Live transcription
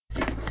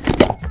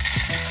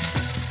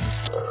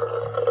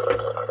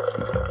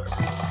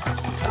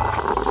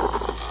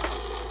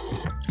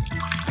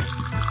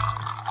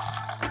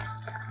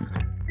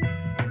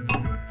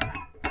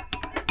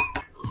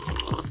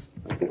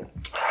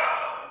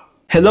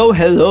Hello,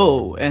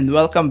 and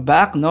welcome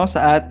back no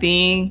sa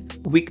ating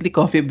weekly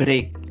coffee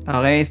break.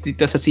 Okay,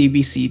 dito sa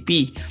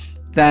CBCP.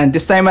 And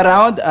this time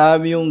around,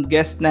 yung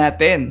guest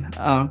natin,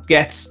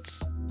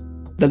 guests,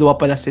 dalawa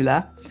pala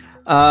sila.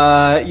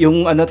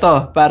 Yung ano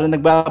to, parang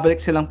nagbabalik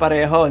silang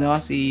pareho, no?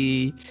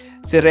 Si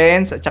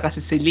Renz at saka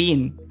si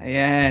Celine.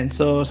 Ayan.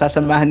 So,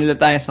 sasamahan nila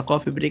tayo sa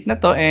coffee break na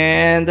to.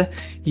 And,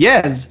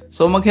 yes.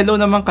 So, mag-hello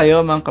naman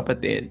kayo, mga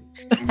kapatid.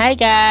 Hi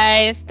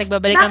guys!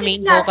 Nagbabalik ang Bakit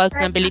main last vocals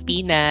time? ng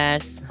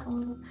Pilipinas.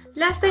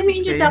 Last time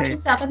yung introduction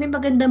sa akin, may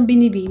magandang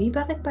binibini.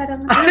 Bakit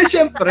parang...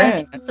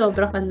 Siyempre.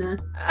 Sobra ka na.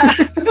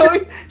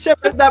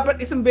 Siyempre, dapat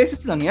isang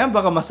beses lang yan.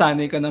 Baka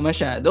masanay ka na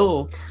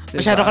masyado.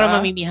 Diba? Masyado ka na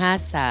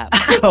mamimihasa.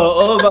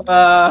 Oo,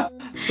 baka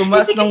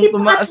tumaas Kasi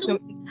yung...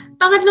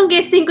 pangatlong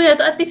guesting ko na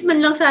to, at least man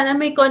lang sana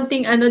may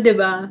konting di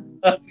ba?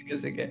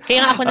 Sige.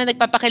 Kaya nga ako na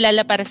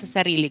nagpapakilala para sa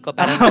sarili ko.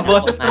 Para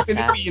Boses ng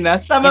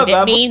Pilipinas. Tama Hindi,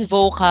 ba? main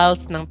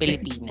vocals ng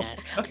Pilipinas.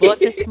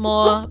 Boses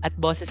mo at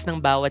boses ng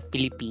bawat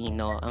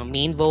Pilipino. Ang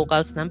main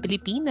vocals ng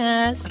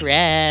Pilipinas,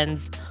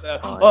 Renz.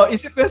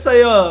 Isip ko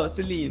sa'yo,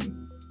 Celine.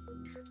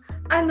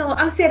 Ang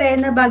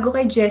sirena bago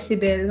kay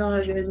Jezebel. Mga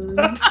ganun.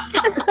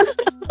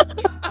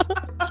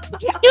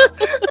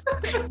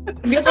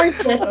 Before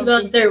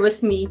Jezebel, there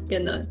was me.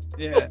 Ganun.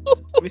 Yes.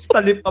 Miss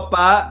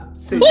Talipapa,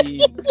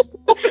 Celine.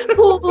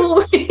 Oo.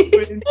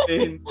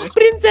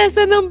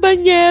 Prinsesa ng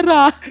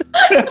Banyera.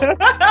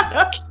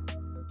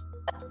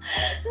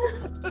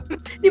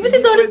 Di ba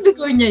si Doris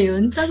Bigornia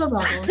yun? Tama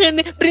ba ako?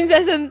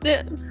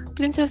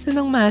 Prinsesa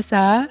ng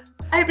Masa?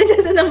 Ay,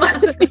 prinsesa ng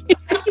Masa.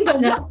 Iba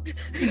na.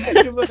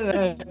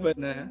 Iba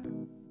na.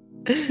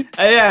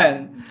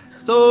 Ayan.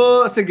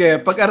 So, sige,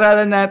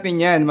 pag-aralan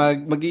natin yan.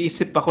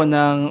 Mag-iisip ako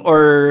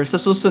or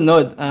sa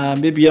susunod,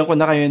 bibigyan ko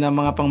na kayo ng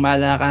mga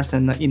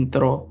pangmalakasan na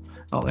intro.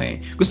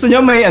 Okay. Gusto nyo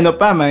may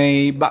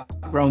may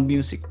background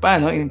music pa,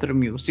 no? Intro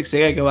music.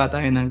 Sige, gawa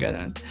tayo ng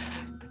ganun.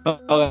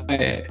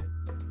 Okay.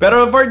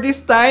 Pero for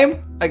this time,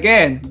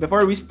 again,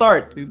 before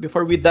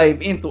we dive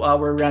into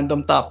our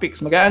random topics,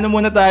 mag-aano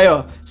muna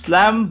tayo?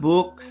 Slam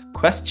book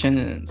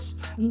questions.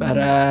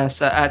 Para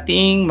sa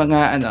ating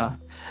mga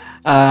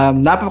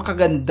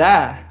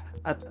napakaganda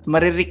at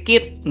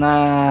maririkit na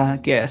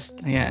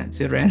guest. Ayan,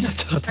 si Renz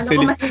at saka si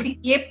Celine. Ano ko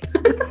masisikip?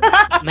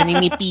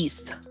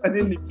 Maninipis.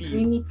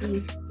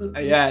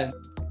 Ayan.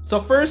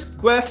 So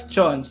first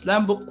question,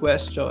 slam book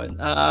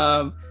question.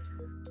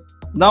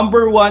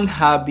 Number 1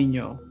 hobby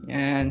nyo.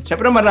 Yan.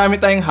 Siyempre marami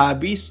tayong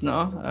hobbies,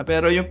 no?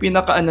 Pero yung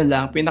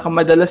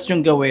pinakamadalas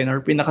nyong gawin or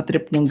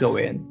pinaka-trip nyong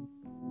gawin.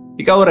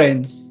 Ikaw,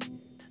 Renz.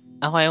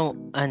 Ako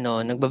yung,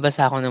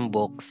 nagbabasa ako ng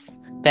books.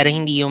 Pero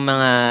hindi yung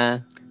mga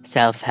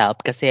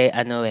self-help. Kasi,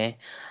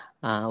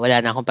 wala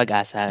na akong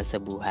pag-asa sa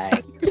buhay.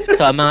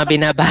 So, ang mga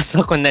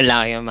binabasa ko na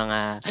lang yung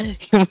mga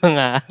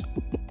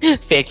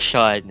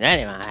fiction.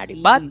 Yung mga Harry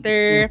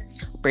Potter,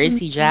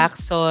 Percy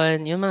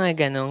Jackson, yung mga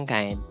ganong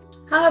kind.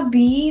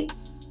 Hobby?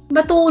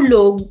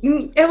 Matulog?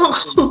 Ewan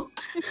ko.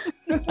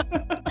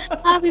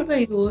 Hobby ba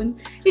yun?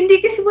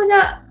 Hindi kasi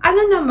wala,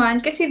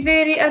 kasi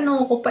very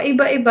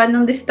paiba-iba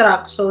ng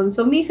distraction.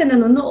 So, minsan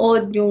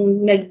nanonood,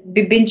 yung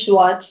nag-binge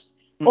watch,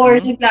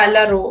 or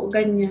naglalaro,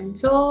 ganyan.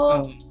 So,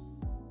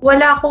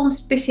 wala akong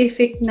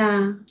specific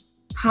na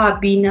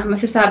hobby na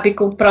masasabi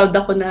kong proud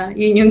ako na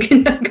yun yung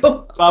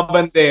ginagawa.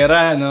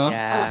 Pabandera, no?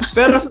 Yeah.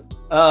 Pero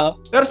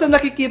sa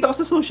nakikita ko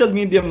sa social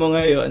media mo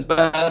ngayon,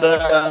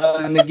 para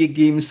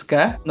nagigames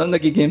ka, no?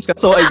 Nagigames ka.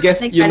 So, I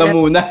guess yun na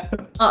muna.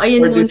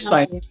 Ayun for muna. this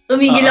time.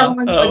 Tumigil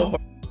ako manood.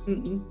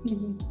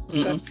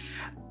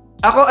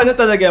 Ako,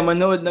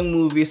 manood ng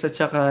movies at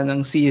saka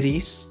ng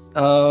series.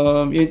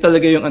 Yun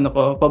talaga yung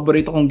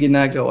paborito kong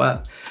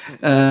ginagawa.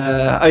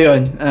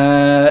 Ayun.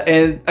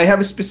 And I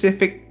have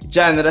specific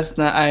genres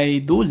na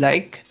I do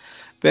like.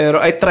 Pero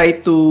I try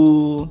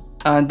to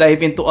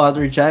dive into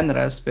other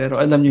genres. Pero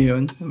alam nyo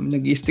yun,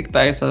 nag-stick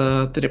tayo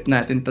sa trip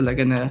natin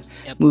talaga na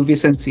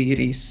movies and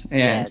series.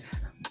 Ayan. Yes.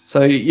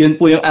 So, yun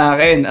po yung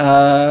akin.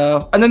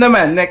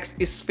 Next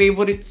is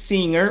favorite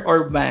singer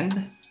or band?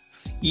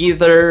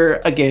 Either,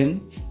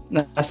 again,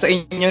 nasa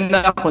inyo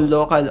na kung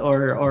local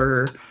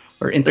or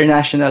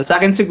international. Sa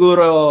akin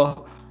siguro,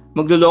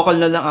 maglo-local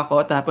na lang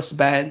ako, tapos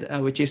band,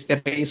 which is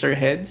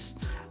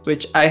Eraserheads,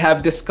 which I have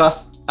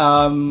discussed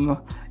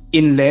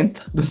in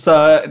length doon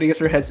sa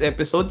Eraserheads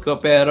episode ko.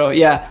 Pero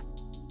yeah,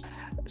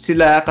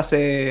 sila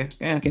kasi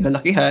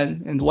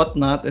kinalakihan and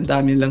whatnot, and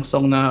dami lang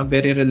song na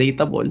very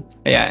relatable.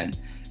 Ayan,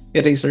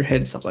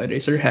 Eraserheads ako.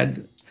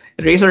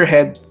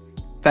 Eraserhead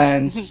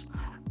fans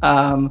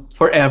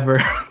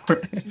forever.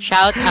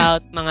 Shout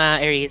out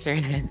mga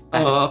Eraserhead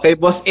fans. Kay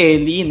Boss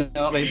Ellie,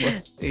 no? Kay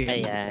Boss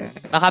Ellie. Ayan.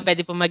 Baka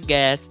pwede po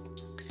mag-guest.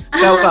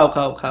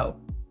 Kau.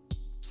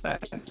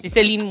 Si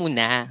Celine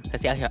muna.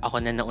 Kasi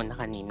ako na nauna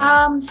kanina.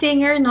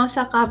 Singer, no?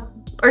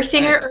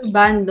 Singer or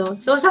band, no?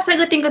 So,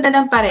 sasagutin ko na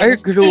lang pareho. Or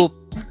group.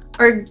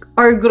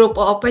 Or group,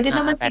 oo. Pwede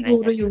naman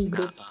siguro parang yung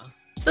group.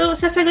 So,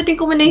 sasagutin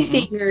ko muna yung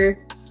singer.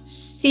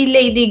 Si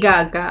Lady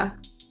Gaga.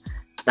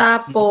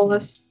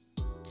 Tapos,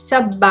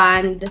 sa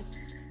band,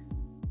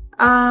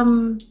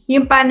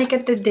 yung Panic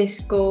at the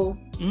Disco.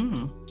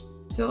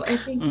 So, I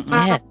think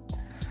Yeah.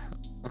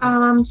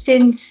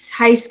 since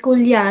high school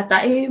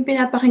yata, yung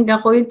pinapakinggan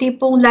ko, yung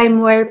tipong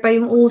LimeWire pa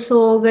yung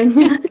uso,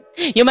 ganyan.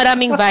 Yung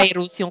maraming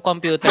virus yung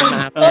computer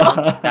na down.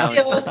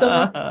 Seryoso.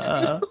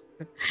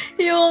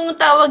 Yung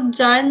tawag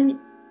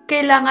dyan,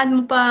 kailangan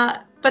mo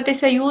pa, pati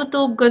sa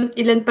YouTube,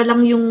 ilan pa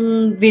lang yung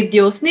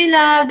videos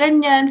nila,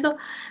 ganyan. So,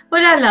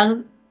 wala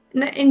lang.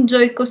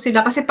 Na-enjoy ko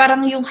sila. Kasi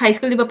parang yung high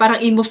school, di ba,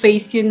 parang emo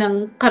face yun ng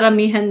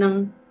karamihan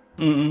ng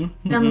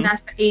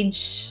nasa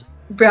age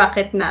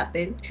bracket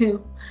natin.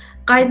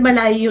 Kahit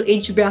malayo yung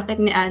age bracket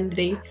ni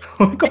Andre.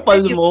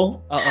 Kapal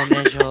mo. Oo,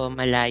 medyo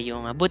malayo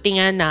nga. Buti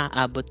nga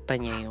naaabot pa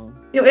niya yung...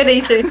 Yung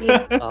eraser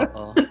niya.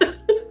 Oo.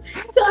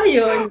 So,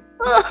 ayun.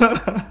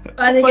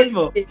 Panic at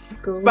the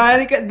Disco.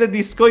 Panic at the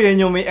Disco,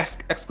 yan yung may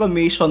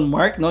exclamation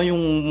mark, no?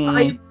 Yung...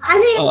 Panic!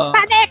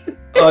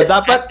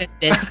 Dapat... At the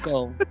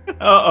Disco.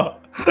 Oo.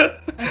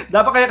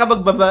 Dapat kaya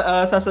kapag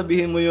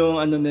sasabihin mo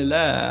yung ano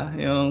nila,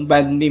 yung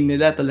band name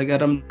nila,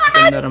 talaga ramdam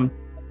na ramdam.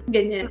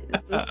 Ganyan.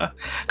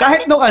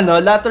 Kahit nung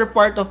latter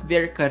part of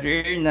their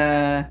career na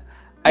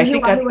I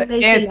think at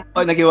the end,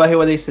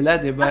 naghiwa-hiwalay sila,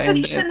 di ba?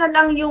 Actually, isa na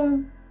lang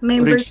yung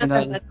member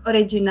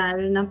original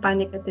ng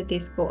Panic at the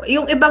Disco.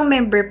 Yung ibang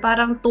member,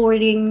 parang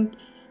touring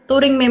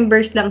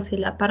members lang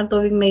sila. Parang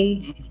tuwing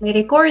may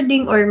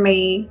recording or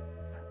may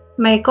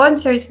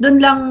concerts,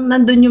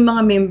 nandun yung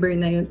mga member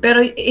na yun.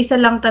 Pero isa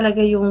lang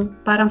talaga yung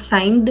parang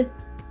signed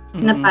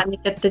na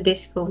Panic at the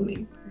Disco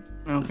member.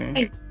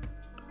 Okay.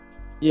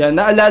 Yeah,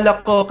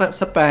 naalala ko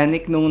sa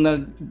Panic nung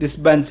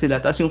nag-disband sila.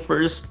 Tapos yung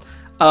first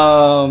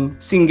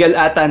single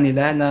ata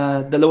nila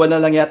na dalawa na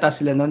lang yata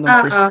sila nung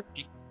first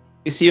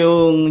is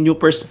yung New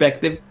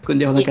Perspective, kung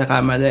di ako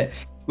nagkakamali.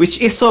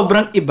 Which is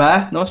sobrang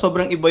iba, no?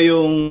 Sobrang iba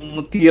yung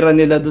tira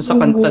nila dun sa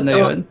kanta na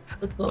yun.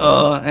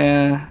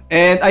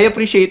 And I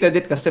appreciated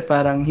it kasi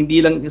parang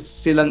hindi lang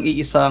silang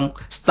iisang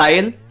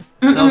style.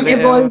 No?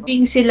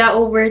 Evolving sila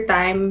over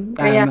time.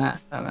 Tama.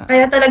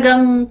 Kaya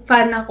talagang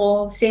fan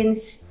ako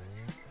since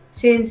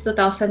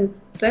 2012,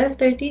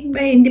 13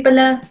 ba? Hindi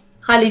pala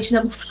college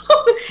na.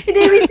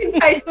 Hindi, since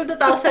high school,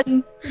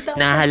 2000.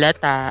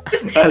 Nahalata.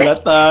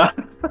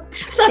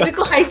 Sabi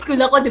ko high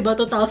school ako, di ba?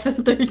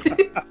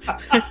 2013.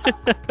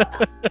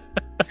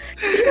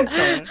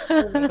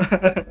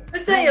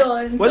 Basta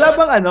yun.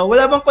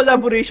 Wala bang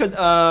collaboration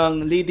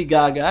ang Lady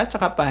Gaga at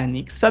saka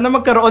Panic? Sana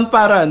magkaroon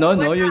para no?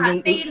 Yun yung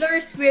Taylor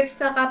Swift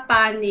saka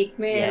Panic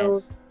meron.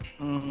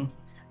 Yes.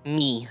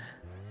 Me.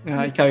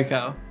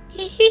 Ikaw.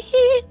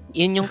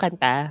 Yun yung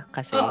kanta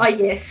kasi. Oo,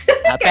 yes.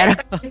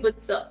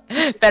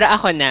 Pero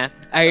ako na.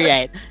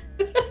 Alright.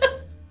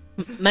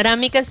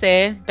 Marami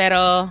kasi,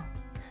 pero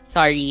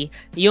sorry.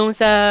 Yung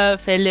sa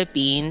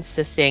Philippines,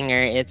 sa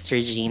singer, it's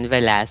Regine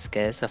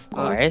Velasquez, of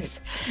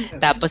course. Yes.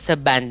 Tapos sa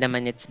band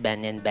naman, it's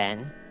Ben and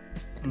Ben.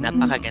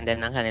 Napakaganda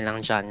ng kanilang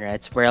genre.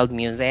 It's world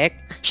music.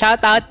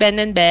 Shout out Ben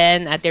and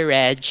Ben, Ate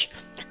Reg.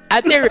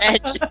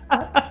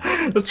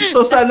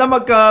 So sana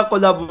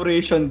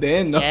magka-collaboration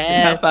din, no?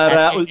 Yes,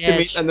 para Ate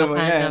ultimate Reg, ano mo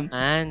yan.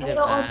 Naman,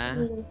 diba?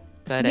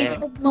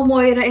 Correct.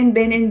 Moira and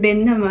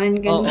Ben naman.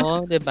 Ganun.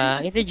 Oo,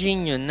 diba?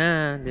 I-Regine yun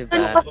na, diba?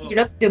 Ano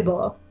kahirap,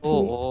 diba?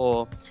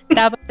 Oo.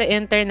 Tapos sa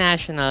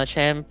international,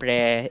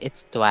 syempre,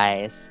 it's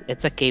Twice.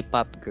 It's a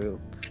K-pop group.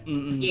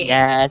 Yes.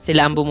 Yeah,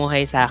 sila ang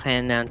bumuhay sa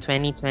akin ng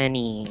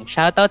 2020.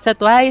 Shoutout sa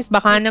Twice.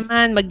 Baka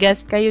naman,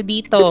 mag-guest kayo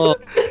dito.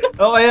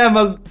 O kaya,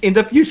 in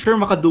the future,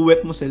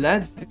 makaduet mo sila.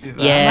 Diba?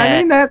 Yes.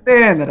 Malay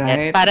natin,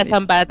 right? Yes. Para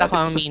sampata ko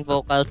ang main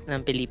vocals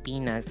ng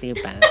Pilipinas,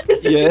 diba?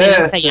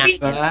 Yes.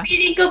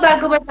 Feeling ko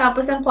bago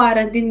matapos ang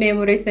quarantine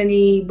memories na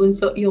ni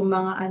Bunso, yung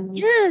mga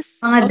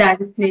mga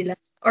dance nila.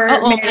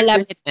 Oo,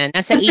 malapit na.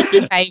 Nasa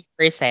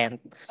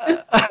 85%.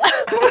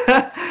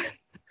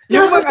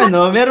 Yung mga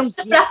meron...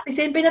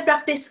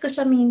 Pinapractice ko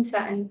siya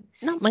minsan.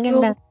 No,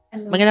 maganda.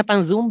 Maganda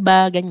pang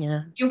Zumba,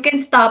 ganyan. You can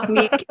stop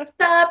me.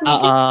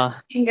 Oo.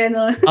 Yung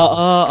gano'n.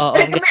 Oo.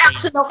 Pero may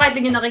action ako kahit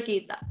hindi nyo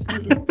nakikita.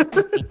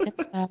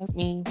 Stop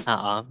me.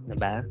 Oo,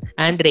 diba?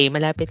 Andre,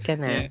 malapit ka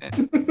na.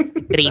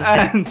 Train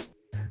ka.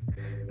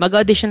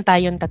 Mag-audition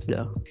tayong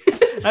tatlo.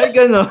 Ay,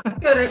 gano'n.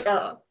 Correct,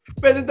 oo.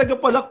 Pwede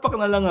taga-palakpak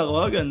na lang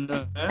ako,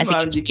 gano'n.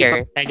 Sige,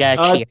 cheer.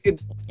 Taga-cheer.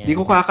 Di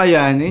ko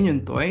kakayanin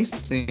yung Twice,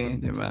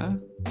 di ba?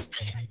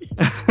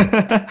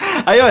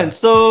 Ayun,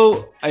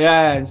 so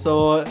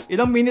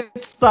ilang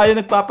minutes tayo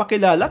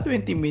nagpapakilala?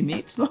 20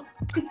 minutes, no?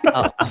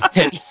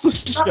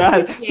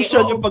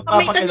 Social yung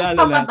pagpapakilala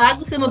lang.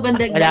 Gusto mo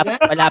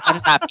bandagdagan? Wala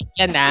pang topic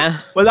yan,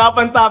 Wala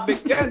pang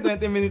topic yan.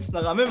 20 minutes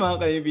na kami, mga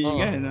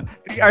kaibigan.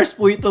 3 hours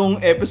po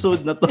itong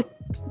episode na to.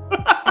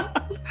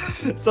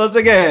 So,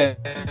 sige.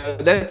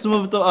 Let's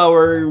move to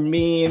our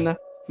main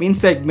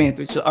segment,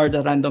 which are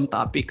the random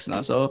topics.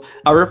 No? So,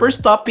 our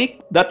first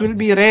topic, that will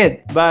be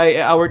read by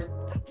our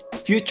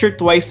future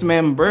Twice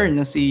member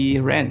na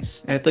si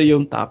Renz. Ito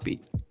yung topic.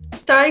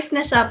 Twice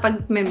na siya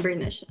pag member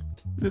na siya.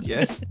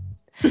 Yes.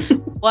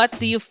 What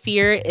do you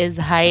fear is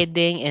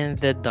hiding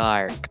in the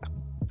dark?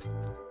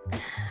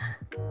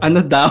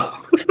 Ano daw?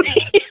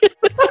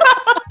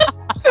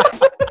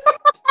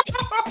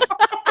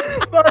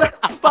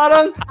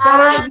 Parang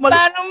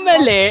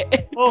mali.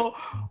 Oo.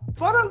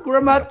 Parang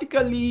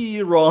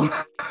grammatically wrong.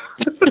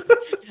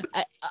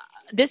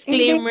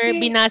 Disclaimer,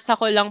 Hindi. binasa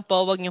ko lang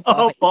po, wag niyo po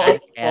ako Opo.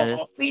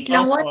 i-cancel. Wait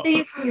lang, what do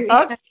you fear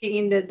is hiding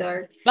in the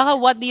dark? Baka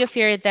what do you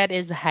fear that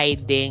is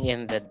hiding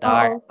in the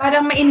dark? Oo,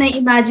 parang may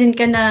ina-imagine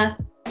ka na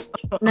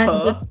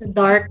nandun sa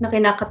dark na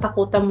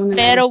kinakatakutan mo na.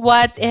 Pero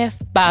what if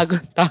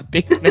bagong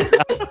topic na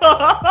lang?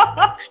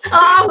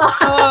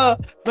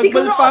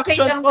 Siguro okay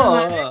Nag-malfunction lang po.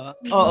 naman.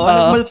 Oo,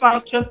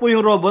 nag-malfunction po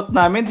yung robot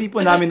namin. Di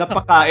po namin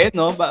napakain,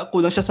 no?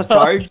 Kulang siya sa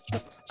charge.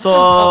 So,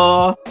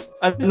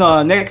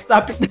 next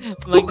topic na.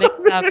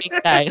 Mag-next topic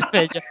tayo.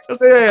 Medyo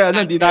Kasi,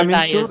 di namin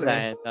tayo sure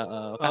dyan. eh.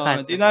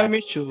 Oo, Di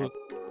namin sure.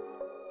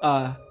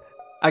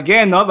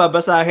 Again, no,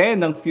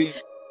 babasahin ng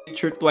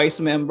Future Twice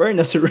member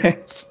na si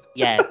Rex.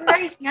 Yes.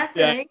 Rice nga,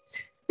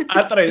 Rice.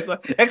 Thrice.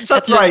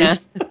 Extra Tatlo na.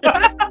 thrice.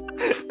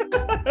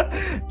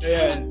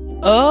 Ayan.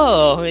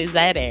 Oh, is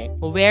that it?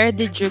 Where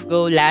did you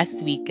go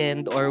last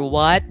weekend or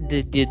what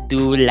did you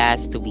do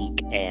last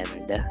weekend?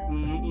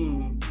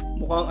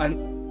 Mukhang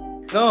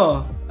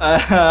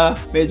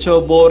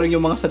medyo boring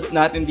yung mga sagot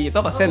natin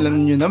dito kasi alam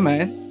nyo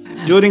naman,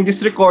 during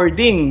this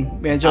recording,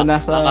 medyo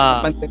nasa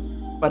pansit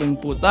pa rin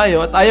po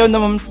tayo at ayaw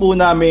naman po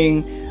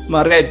naming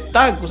ma-red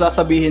tag kung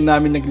sasabihin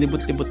namin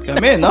naglibot-libot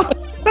kami, no?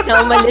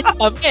 Umalis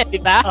kami, di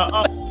ba?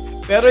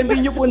 Pero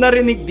hindi nyo po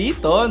narinig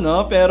dito,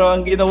 no? Pero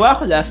ang ginawa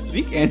ko last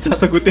weekend,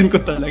 sasagutin ko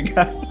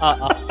talaga.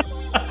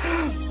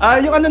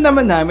 Yung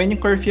naman namin,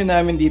 yung curfew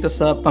namin dito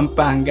sa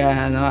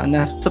Pampanga, no?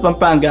 Nasa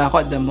Pampanga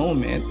ako at the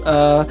moment,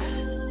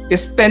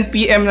 is 10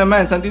 p.m.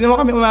 naman. So, hindi naman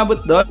kami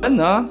umabot doon,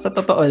 no? Sa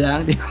totoo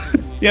lang.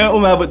 Hindi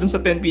naman umabot doon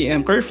sa 10 p.m.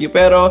 curfew.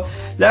 Pero,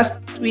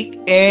 last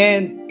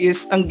weekend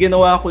is, ang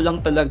ginawa ko lang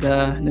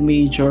talaga na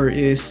major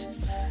is,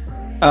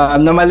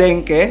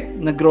 namalengke,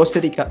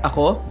 nag-grocery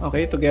ako,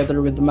 okay, together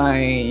with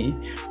my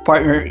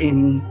partner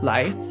in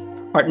life,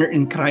 partner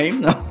in crime,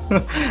 no?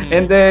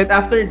 And then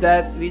after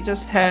that, we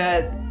just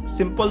had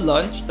simple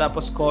lunch,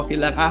 tapos coffee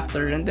lang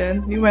after, and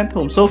then we went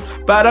home. So,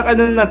 parang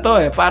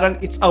parang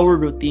it's our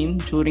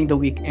routine during the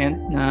weekend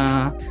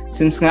na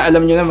since nga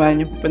alam nyo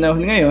naman, yung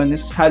panahon ngayon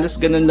is halos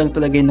ganun lang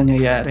talaga yung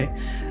nangyayari.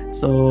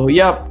 So,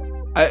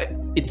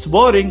 it's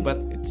boring but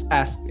it's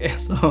asked.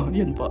 So,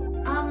 yun po.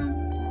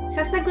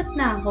 Sasagot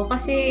na ako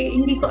kasi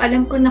hindi ko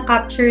alam kung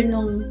na-capture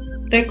nung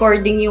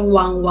recording yung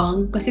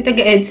wang-wang kasi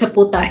taga-EDSA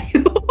po tayo.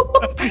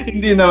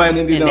 Hindi naman.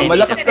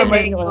 Malakas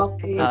naman yung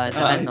okay.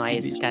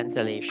 Noise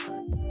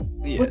cancellation.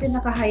 Yes. Buti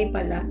naka-high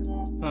pala.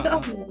 So,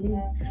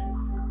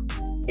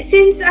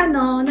 since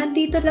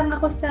nandito lang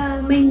ako sa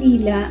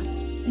Maynila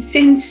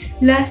since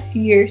last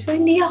year, so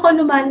hindi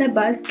ako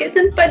lumalabas.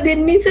 Ganun pa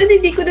din. Minsan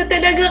hindi ko na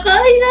talaga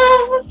kaya.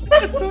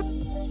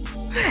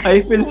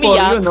 I feel for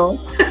you, no?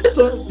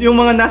 So,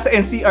 yung mga nasa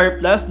NCR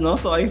Plus, no?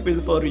 So, I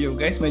feel for you,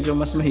 guys. Medyo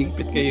mas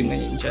mahigpit kayo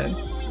ngayon dyan.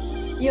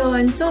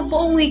 Yun. So,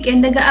 buong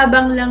weekend,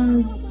 nag-aabang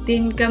lang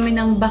din kami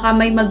ng baka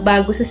may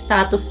magbago sa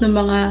status ng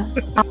mga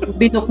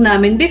binook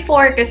namin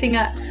before kasi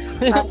nga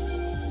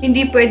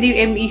hindi pwede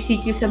yung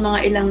MECQ sa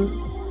mga ilang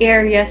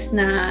areas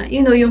na,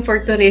 yung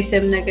for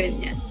tourism na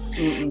ganyan.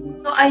 Mm-mm.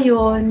 So,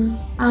 ayun.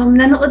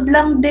 Nanood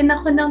lang din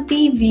ako ng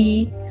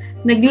TV,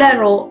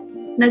 naglaro,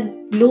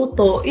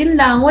 nagluto. Yun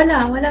lang,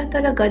 wala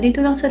talaga. Dito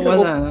lang sa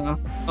loob. Wala.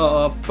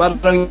 Oo,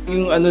 parang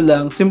yung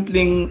lang,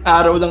 simpleng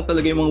araw lang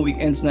talaga yung mga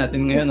weekends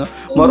natin ngayon, no?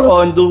 More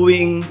on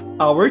doing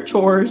our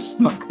chores.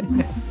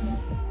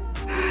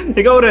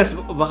 Ikaw, Res,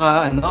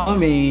 baka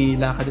may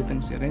lakad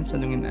itong si Ren,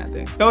 salungin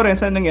natin. Ikaw, Ren,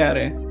 saan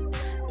nangyari?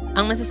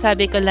 Ang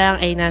masasabi ko lang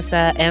ay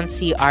nasa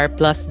NCR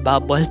plus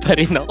bubble pa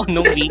rin ako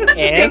nung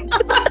weekend.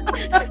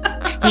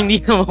 Hindi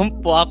naman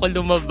po ako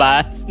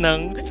lumabas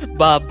ng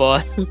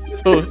bubble.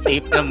 So,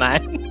 safe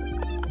naman.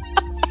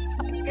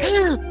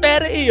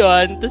 Pero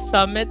iyon, to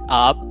sum it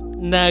up,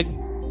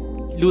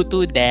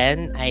 nagluto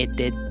din. I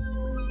did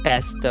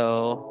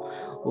pesto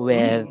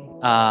with,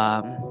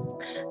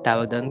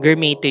 tawag doon,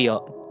 gourmet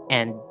tuyo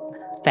and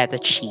feta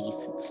cheese.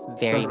 It's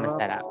very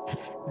masarap.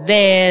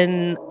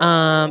 Then,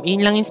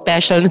 yun lang yung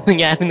special na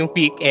nangyari nung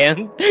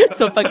weekend.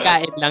 So,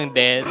 pagkain lang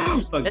din.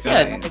 Kasi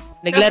yun,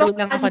 naglaro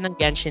lang ako ng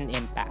Genshin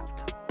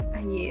Impact.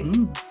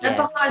 Yes.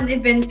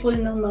 Napaka-uneventful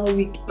ng mga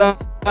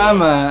weekends.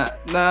 Tama.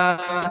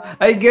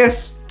 I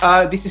guess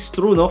this is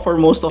true, no, for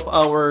most of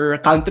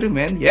our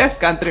countrymen. Yes,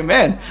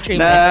 countrymen.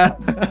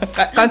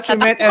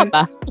 Countrymen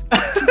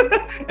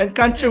and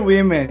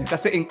countrywomen.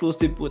 Kasi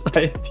inclusive po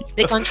tayo dito.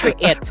 They country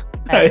it.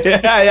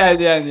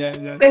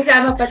 Yan.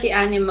 Kasama pati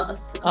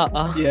animals.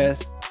 Oo.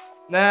 Yes.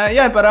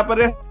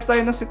 Para-parehas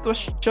tayo ng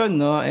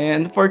sitwasyon, no?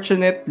 And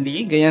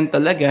unfortunately, ganyan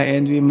talaga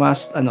and we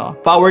must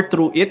power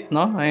through it,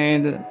 no?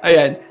 And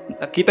ayan,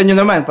 kita nyo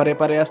naman,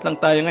 pare-parehas lang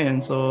tayo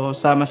ngayon. So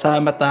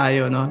sama-sama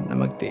tayo, no, na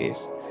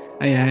magtiis.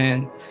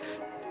 Ayan.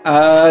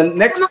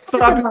 Next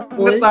topic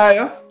na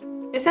tayo.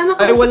 Kasama ko.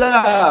 Ay, wala.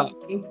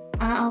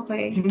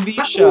 Okay. Hindi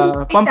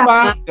siya.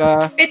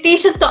 Pampanga.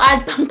 Petition to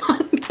add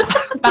Pampanga.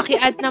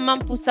 Paki-add naman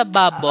po sa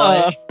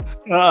bubble.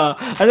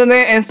 Ano na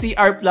yung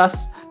NCR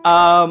Plus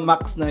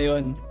max na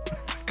yon.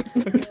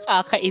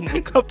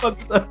 Kakainis. Kapag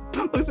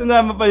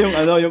sinama pa yung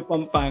yung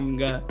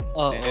Pampanga.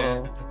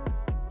 Oo.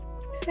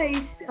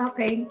 Nice.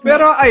 Okay.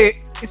 Pero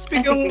next.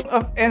 speaking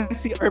of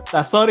NCR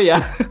Plus, sorry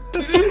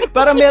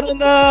para meron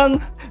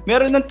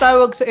ng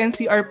tawag sa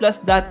NCR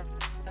Plus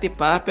dati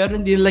pa, pero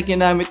hindi nila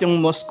ginamit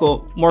yung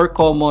more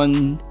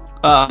common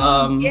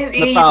GMA,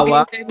 na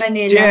tawag. Greater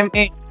Manila.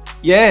 GMA.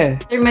 Yeah.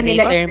 Greater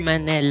Manila. Greater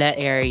Manila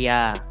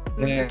area.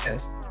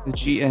 Yes. The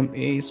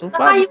GMA. So,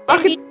 Saka yung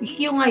bakit?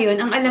 MECQ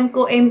ngayon, ang alam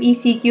ko,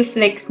 MECQ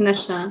Flex na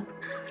siya.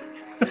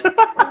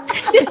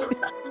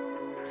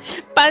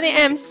 Paano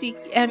yung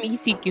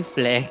MECQ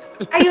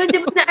Flex? Ayun,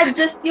 di ba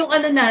na-adjust yung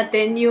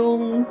natin,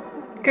 yung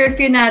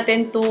curfew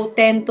natin to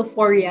 10 to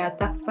 4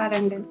 yata.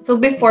 Parang ganun. So,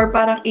 before,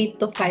 parang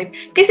 8 to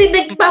 5. Kasi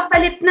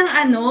nagpapalit ng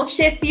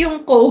shift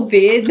yung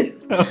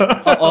COVID.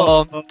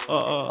 Oo.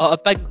 Oo. Oo,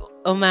 pag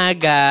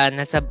umaga,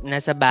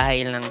 nasa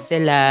bahay lang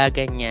sila,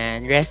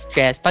 ganyan. Rest.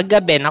 Pag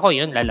gabi, ako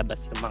yun,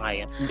 lalabas yung mga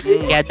yun.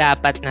 Kaya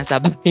dapat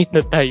nasa bahay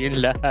na tayong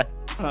lahat.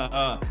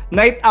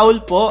 Night owl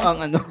po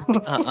ang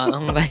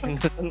Ang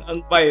virus.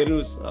 ang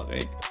virus.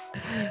 Okay.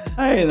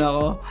 Ay,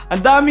 nako.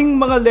 Ang daming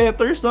mga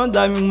letters, no? Ang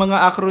daming mga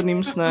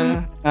acronyms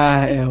na,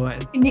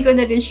 ewan. Hindi ko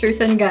na rin sure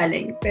saan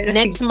galing. Pero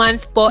Next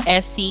month po,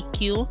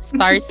 SCQ,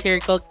 Star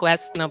Circle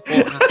Quest na po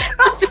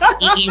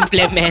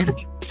i-implement.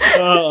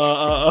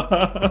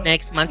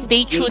 Next month.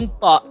 Stay tuned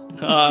po.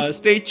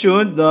 Stay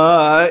tuned.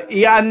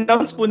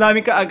 I-announce po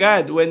namin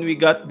kaagad when we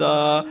got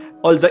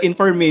all the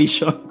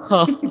information.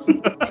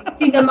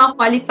 sino mga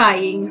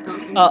qualifying.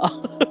 Oo.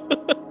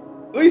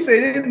 Uy,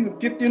 Celine,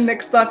 cute yung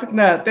next topic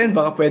natin.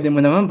 Baka pwede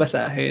mo naman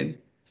basahin.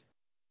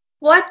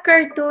 What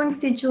cartoons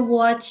did you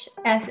watch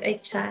as a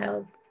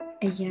child?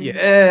 Ayan.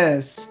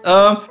 Yes.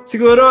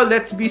 Siguro,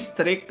 let's be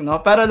strict, no?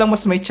 Para lang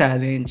mas may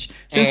challenge.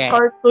 Since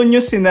Alright. cartoon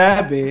yung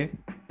sinabi,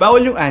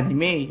 bawal yung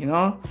anime, you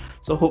know?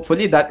 So,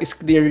 hopefully, that is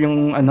clear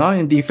yung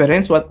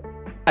difference, what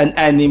an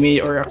anime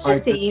or a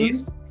cartoon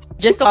is.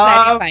 Just to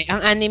clarify,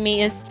 ang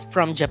anime is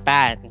from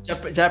Japan.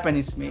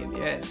 Japanese made,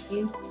 yes.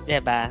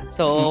 Diba?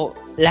 So,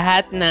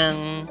 lahat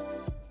ng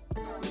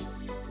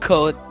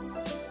quote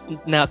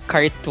na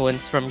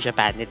cartoons from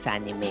Japan, it's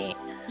anime.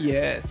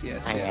 Yes.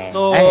 Alright.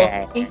 So,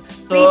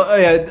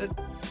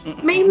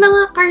 may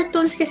mga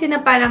cartoons kasi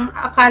na parang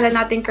akala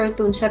natin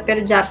cartoon siya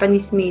pero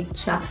Japanese made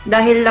siya.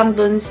 Dahil lang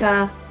dun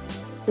sa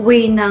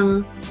way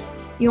ng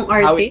yung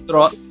arte.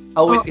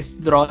 How it is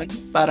drawn,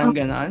 parang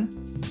ganon.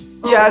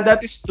 Yeah, that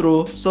is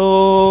true.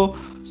 So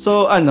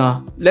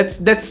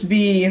let's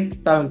be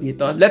tawag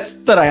dito.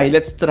 Let's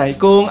try.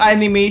 Kung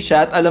anime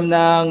siya at alam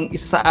ng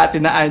isa sa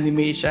atin na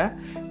anime siya,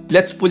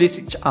 let's police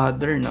each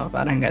other, no?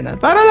 Parang ganun.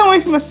 Para lang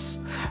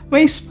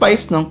may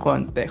spice ng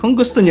konti. Kung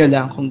gusto niyo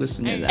lang. Alright. Kung gusto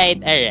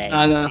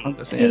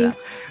niyo lang.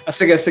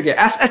 Sige.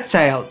 As a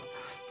child,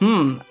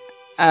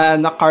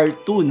 na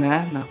cartoon.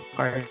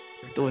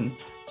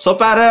 So,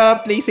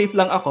 para play safe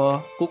lang ako,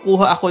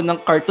 kukuha ako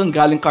ng cartoon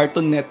galing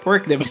Cartoon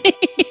Network, di ba?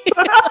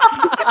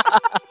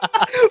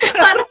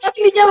 Parang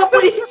hindi niya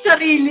mapulis yung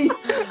sarili.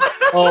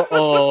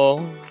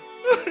 Oo.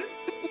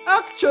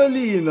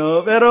 Actually,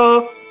 no?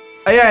 Pero,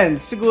 ayan,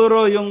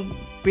 siguro yung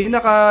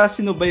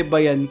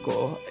pinaka-sinubaybayan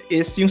ko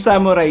is yung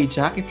Samurai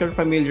Jack, if you're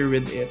familiar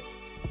with it.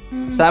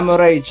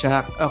 Samurai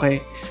Jack,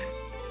 okay.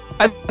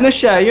 Ano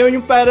siya,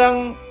 yung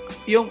parang,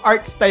 yung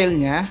art style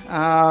niya,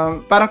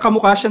 parang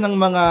kamukha siya ng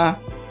mga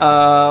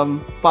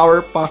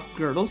Powerpuff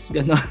Girls,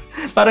 gano'n.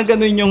 Parang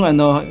gano'n yung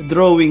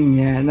drawing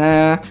niya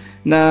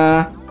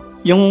na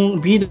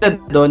yung bida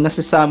doon na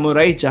si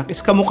Samurai Jack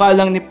is kamukha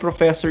lang ni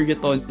Professor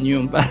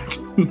Utonium.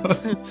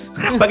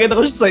 Pakita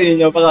ko siya sa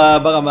inyo, baka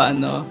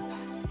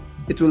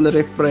it will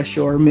refresh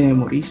your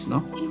memories, no?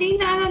 Hindi,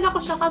 naalala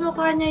ko siya,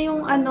 kamukha niya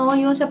yung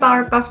yung sa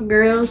Powerpuff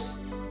Girls.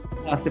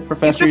 Si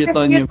Professor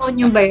Utonium. Professor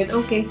Utonium ba yun?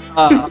 Okay.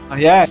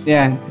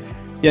 Yan.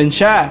 Yan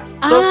siya.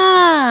 So,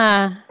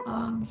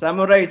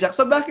 Samurai Jack.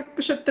 So, bakit ko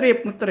siya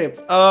na-trip?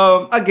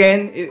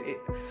 Again,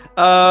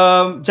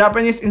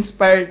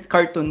 Japanese-inspired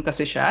cartoon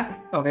kasi siya.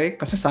 Okay?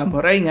 Kasi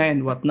samurai nga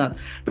and whatnot.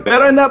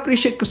 Pero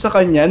na-appreciate ko sa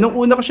kanya, nung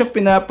una ko siyang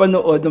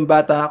pinapanood nung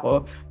bata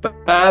ako,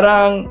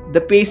 parang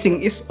the pacing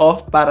is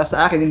off para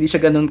sa akin. Hindi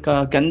siya ganun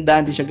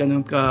ka-ganda, hindi siya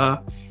ganun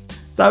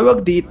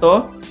tawag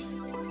dito,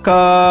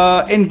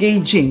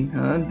 ka-engaging.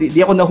 Di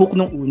ako na-hook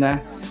nung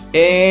una.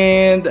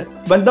 And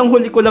bandang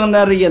huli ko lang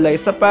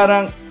na-realize na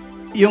parang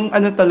yung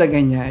talaga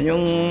niya,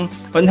 yung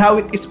on how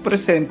it is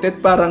presented,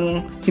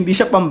 parang hindi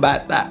siya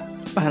pambata.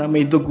 Parang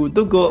may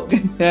dugo-dugo,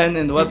 ganyan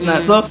and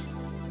whatnot. So,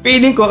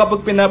 feeling ko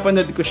kapag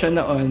pinapanood ko siya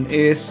noon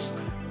is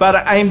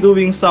parang I'm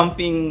doing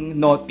something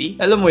naughty.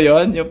 Alam mo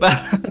yon? Yung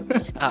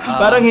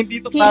parang hindi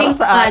to para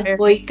sa akin. Feeling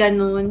bad boy ka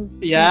nun.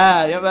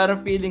 Yeah, yung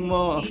parang feeling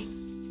mo,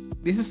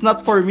 this is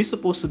not for me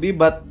supposed to be,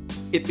 but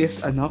it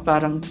is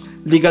parang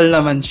legal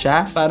naman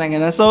siya. Parang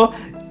gano'n. So,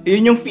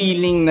 yun yung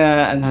feeling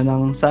na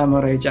ng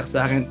Samurai Jack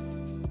sa akin.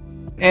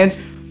 And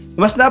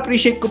mas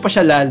na-appreciate ko pa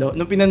siya lalo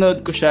nung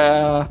pinanood ko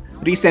siya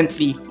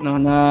recently,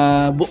 no,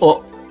 na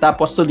buo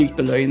tapos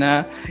tuloy-tuloy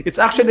na it's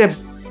actually a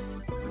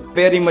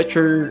very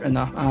mature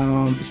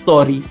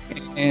story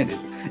and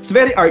it's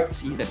very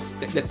artsy, let's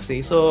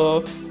say.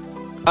 So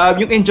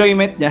yung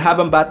enjoyment niya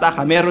habang bata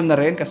ka meron na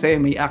rin kasi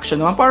may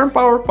action naman, parang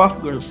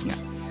Powerpuff Girls nga.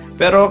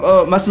 Pero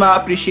mas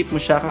ma-appreciate mo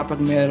siya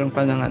kapag meron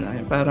ka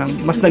ng parang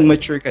mas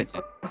nag-mature ka niya.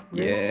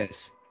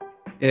 Yes.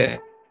 Yeah.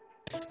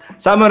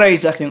 Samurai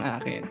Jack yung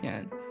akin.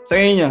 Yan. Sa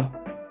inyo?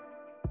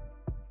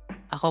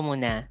 Ako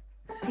muna.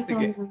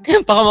 Sige.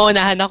 Baka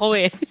maunahan ako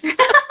eh.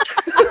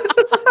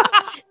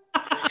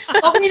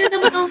 Okay na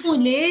naman ang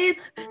ulit.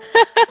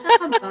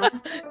 Saka ba?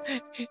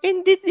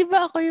 Hindi, di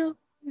ba ako yung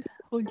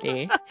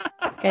huli?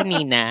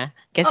 Kanina.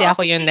 Kasi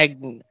ako yung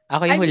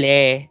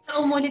huli.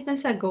 Umulit ng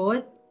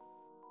sagot?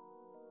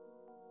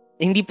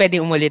 Hindi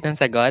pwede umulit ng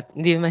sagot?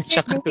 Hindi man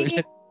siya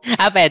katulad.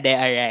 Pwede.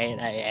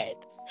 Alright.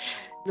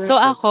 So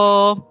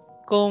ako,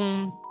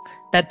 kung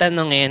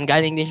tatanungin,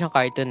 galing din siya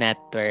Cartoon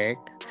Network.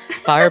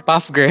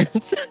 Powerpuff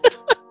Girls.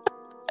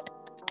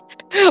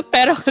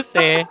 Pero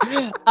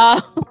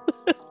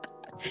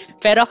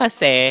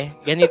kasi,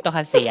 ganito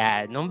kasi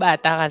yan. Nung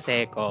bata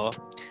kasi ko,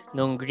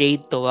 nung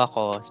grade 2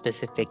 ako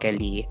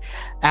specifically,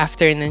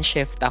 after ng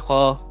shift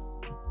ako.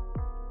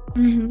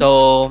 Mhm.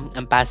 So,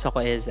 ang pasok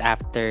ko is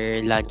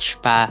after lunch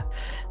pa.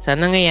 So,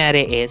 ang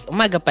nangyayari is,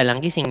 umaga pa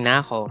lang gising na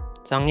ako.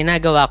 So, ang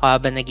ginagawa ko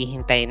habang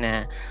naghihintay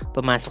na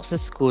pumasok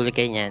sa school,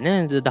 ganyan,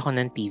 nanonood ako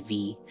ng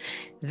TV.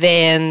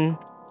 Then,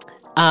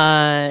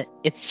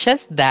 it's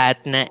just that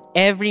na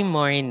every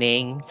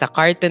morning sa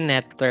Cartoon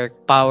Network,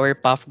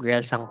 Powerpuff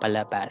Girls ang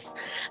palabas.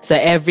 So,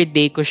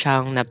 everyday ko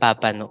siyang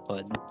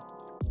napapanood.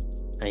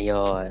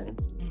 Ayun.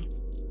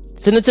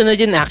 Sunod-sunod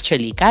yun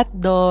actually.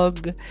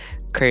 CatDog,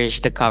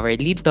 Courage the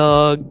Cowardly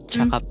Dog,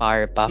 tsaka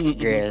Powerpuff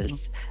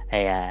Girls.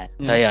 Ayan.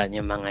 So, yun,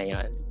 yung mga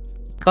yun.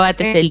 Ikaw,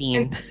 Ate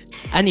Celine.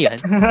 Ano yun?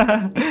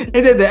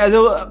 Hindi.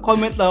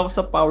 Comment lang ako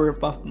sa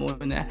Powerpuff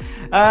muna.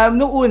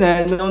 Nung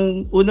una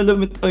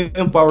lumitaw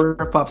yung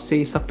Powerpuff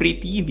sa Free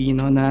TV,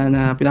 no,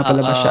 na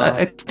pinapalabas siya.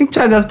 I think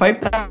Channel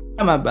 5,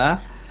 tama ba?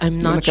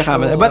 I'm not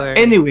sure. But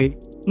anyway,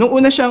 nung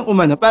una siyang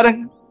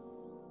parang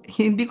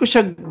hindi ko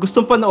siya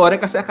gustong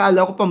panoorin kasi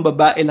akala ko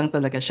pambabae lang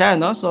talaga siya,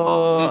 no? So,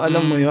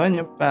 alam mo yon,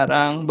 yung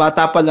parang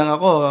bata pa lang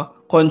ako,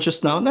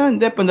 conscious na ako,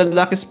 hindi,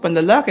 panlalaki is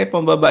panlalaki,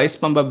 pambabae is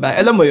pambabae.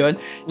 Alam mo yon?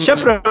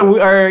 Syempre, we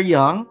are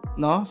young,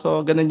 no?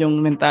 So, ganun yung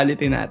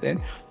mentality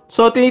natin.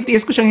 So,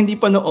 tinitiis ko siyang hindi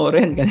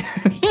panoorin.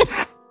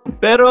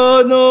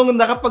 Pero, nung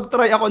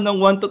nakapag-try ako ng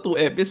 1 to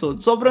 2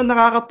 episodes, sobrang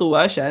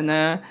nakakatuwa siya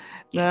na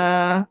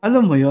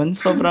alam mo yon,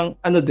 sobrang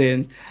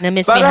din.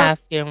 Na-miss ni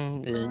half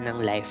yung ng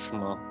life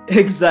mo.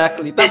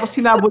 Exactly. Tapos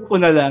hinabol ko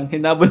na lang,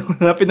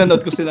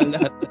 pinanood ko sila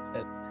lahat.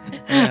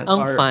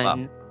 Ang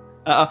fun.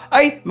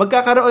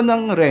 Magkakaroon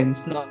ng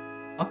Rens, no?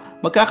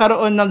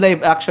 Magkakaroon ng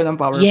live action ng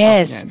Powerpuff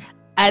niyan. Yes.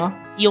 At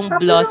yung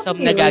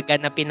Blossom na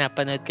gaganap,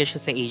 pinapanood ko siya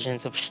sa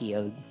Agents of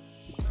S.H.I.E.L.D.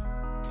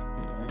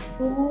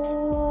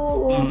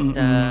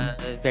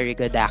 The very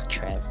good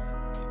actress.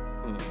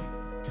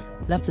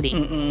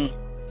 Lovely.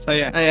 So,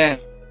 ayan.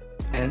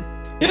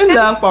 Yun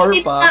lang,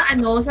 Powerpuff.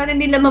 Sana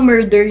hindi na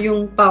ma-murder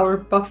yung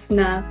Powerpuff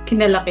na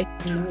kinalaki.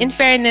 In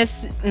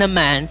fairness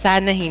naman,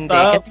 sana hindi.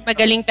 Kasi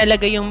magaling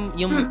talaga yung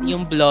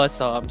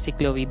Blossom, si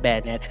Chloe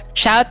Bennett.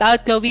 Shout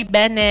out, Chloe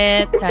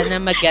Bennett!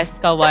 Sana mag-guest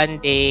ka one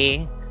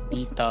day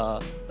dito.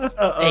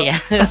 Ayan.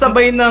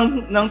 Sabay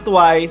ng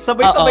Twice.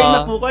 Sabay-sabay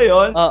na po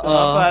kayo. Oo.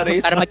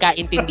 Para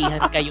magkaintindihan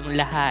kayong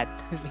lahat.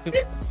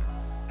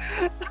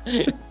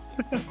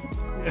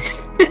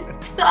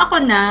 So,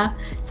 ako na.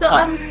 So,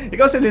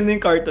 ikaw sino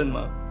yung cartoon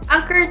mo?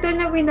 Ang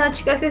cartoon na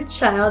winatch ko as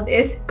child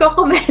is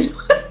Cocomelon.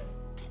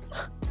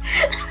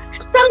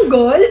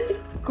 Sanggol?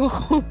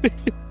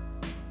 Cocomelon.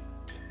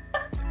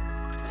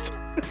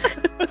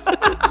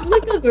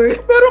 Girl.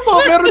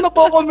 Meron na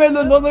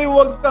Cocomelon no?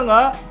 Huwag ka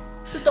nga.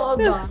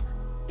 Totoo ba?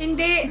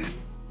 Hindi.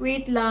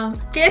 Wait lang.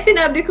 Kaya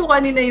sinabi ko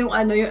kanina yung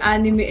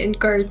anime and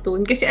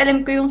cartoon. Kasi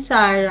alam ko yung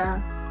Sarah.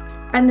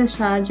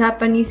 Siya,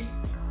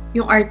 Japanese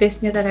yung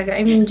artist niya talaga.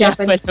 I mean,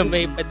 Japanese. Pala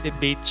may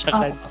pa-debate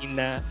siya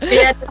kanina.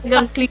 Kaya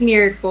talagang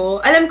clear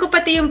ko. Alam ko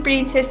pati yung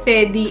Princess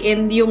Teddy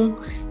and yung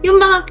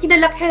mga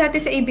kinalakihan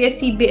natin sa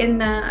ABS-CBN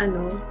na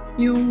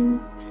yung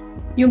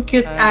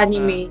cute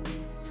anime.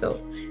 So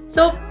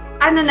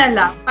na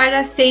lang,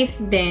 para safe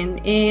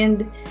din.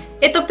 And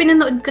ito,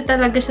 pinanood ko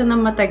talaga siya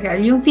ng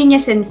matagal. Yung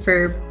Phineas and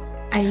Ferb.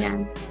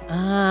 Ayan.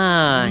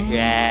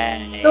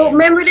 Right. So,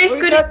 memorize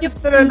ko rin yung... That's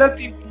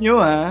relative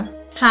nyo, ha?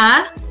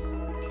 Ha?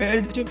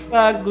 Medyo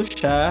bago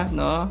siya,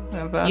 no?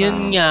 Parang,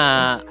 yun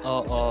nga,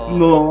 oo.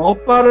 No,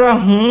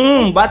 parang,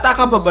 bata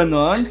ka pa ba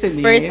nun,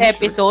 Celine? First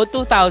episode,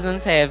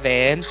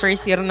 2007.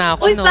 First year na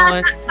ako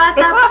nun.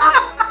 Bata pa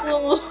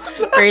ako.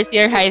 First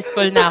year high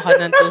school na ako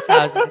noong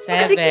 2007.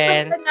 Kasi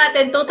kita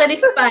natin, Totally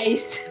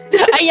Spies.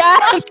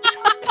 Ayan!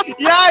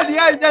 Yan.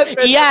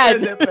 Yan.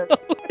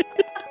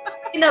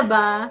 Hindi na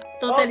ba?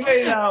 Totally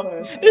Okay na ako.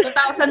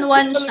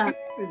 2001 siya.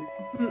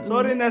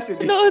 Sorry na,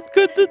 Celine. Nood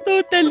ko to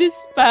Totally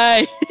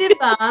Spy.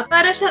 Diba?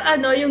 Para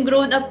siyang yung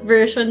grown-up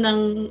version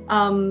ng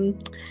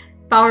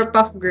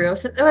Powerpuff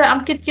Girls.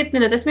 Ang cute-cute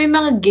nila. Tapos may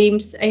mga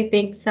games, I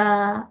think,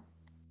 sa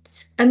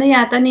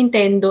yata,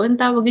 Nintendo. Ang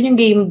tawag yun yung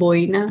Game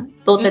Boy na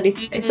Totally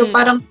Spy. So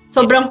parang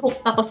sobrang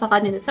hooked ako sa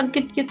kanila. So, ang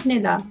cute-cute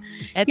nila.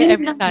 At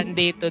every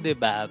Sunday to,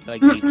 diba?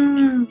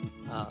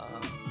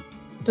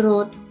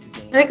 Truth.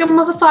 Like,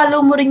 makafollow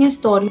mo rin yung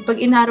story pag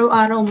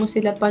inaraw-araw mo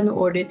sila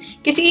panoorin.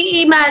 Kasi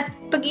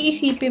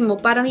pag-iisipin mo,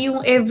 parang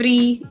yung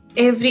every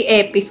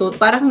episode,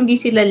 parang hindi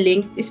sila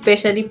linked,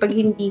 especially pag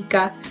hindi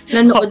ka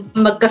nanood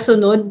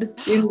magkasunod.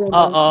 Yung gano'n.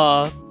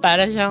 Oo.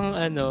 Para siyang,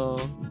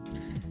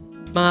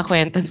 mga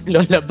kwento ng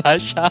Lola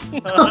Basha.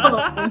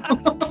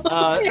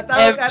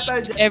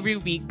 Every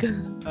week.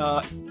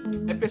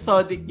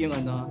 Episodic yung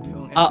Oo.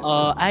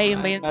 episodes. Ay,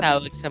 yun ba yung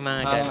tawag sa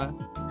mga gano'n?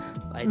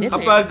 I didn't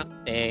kapag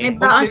may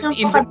baon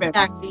siyang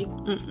vocabulary.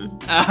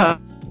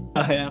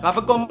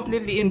 Kapag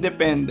completely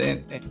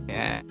independent,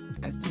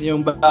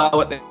 yung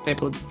bawat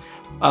episode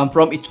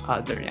from each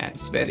other, yan.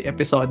 It's very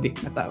episodic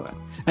na tawag.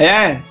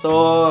 Ayan, so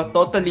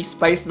Totally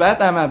Spies ba?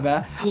 Tama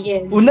ba?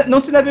 Yes.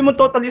 Nung sinabi mo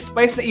Totally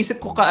Spies,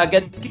 naisip ko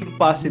kaagad Kim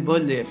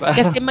Possible eh.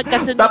 Kasi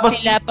magkasunod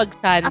sila pag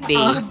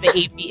Sunday sa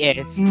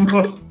ABS.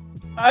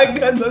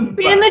 Ganun ba?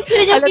 Pinanood ko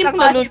rin yung Kim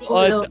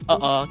Possible.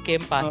 Oo,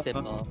 Kim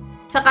Possible.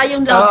 Saka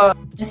yung love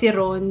na si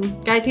Ron,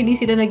 kahit hindi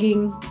sila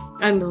naging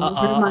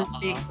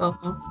romantic.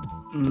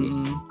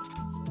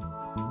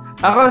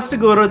 Ako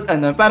siguro,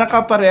 parang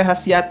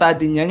kaparehas yata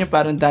din yan, yung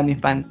parang Danny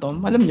Phantom.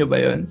 Alam nyo ba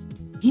yun?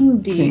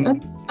 Hindi.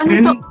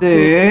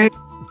 Hindi.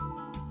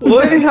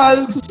 Uy,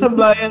 halos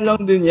sabayan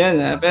lang din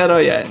yan.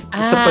 Pero yan,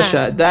 isa pa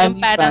siya. Danny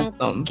yung parang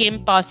Phantom.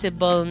 Kim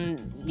Possible,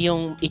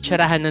 yung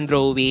itsurahan ng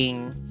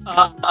drawing.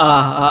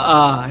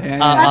 Yan.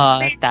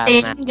 Oo,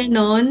 tama.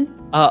 Ganon.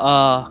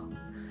 Oo.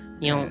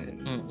 Yung,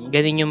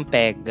 ganun yung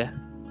peg.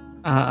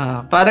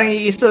 Parang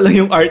iisa lang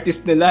yung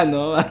artist nila,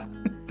 no?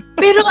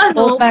 Pero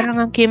parang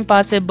ang Kim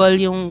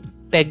Possible yung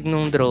peg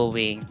nung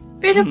drawing.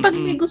 Pero pag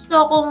may gusto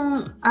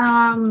akong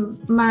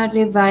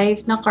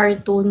ma-revive na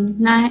cartoon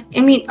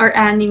or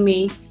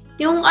anime,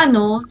 yung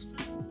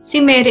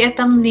si Mary at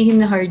ang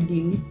Lihim na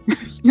Hardin.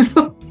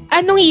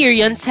 Anong year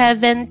yun?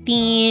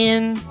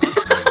 17?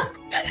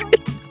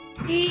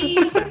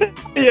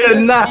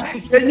 Yan na.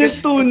 Yan yung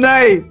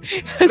tunay.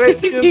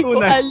 Kasi hindi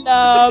ko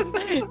alam.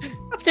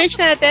 Search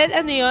natin.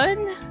 Ano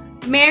yun?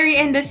 Mary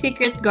and the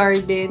Secret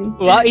Garden.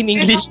 Wow, in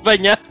English ba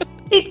niya?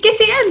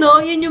 Kasi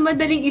yun yung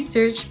madaling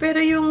i-search.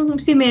 Pero yung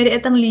si Mary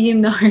at ang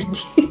Lihim na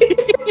Hardin.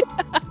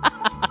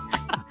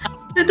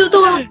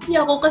 Natutuwa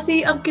ako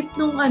kasi ang cute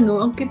nung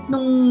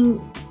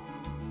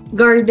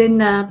garden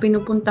na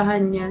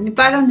pinupuntahan niya.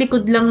 Parang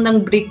likod lang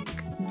ng brick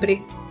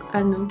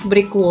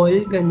wall,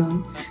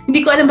 ganon. Hindi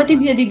ko alam ba't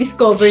hindi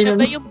na-discover siya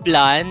ba yung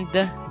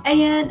blonde?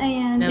 Ayan.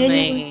 Na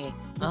may...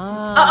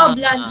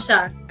 blonde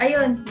siya.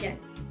 Ayun, yan.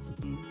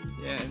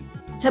 Yan.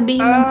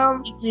 Sabihin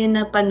mo yun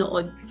na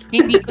panood.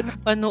 Hindi ko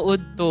napanood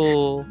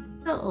to.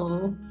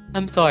 Oo.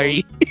 I'm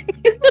sorry.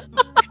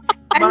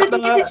 Din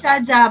kasi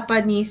siya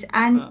Japanese.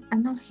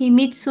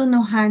 Himitsu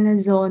no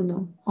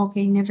Hanazono.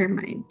 Okay, never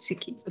mind.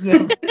 Sige.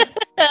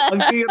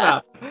 Ang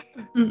hirap.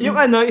 Yung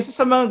isa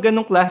sa mga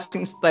ganong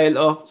klaseng style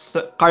of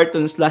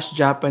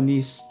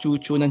cartoon/Japanese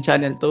chuchu ng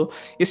Channel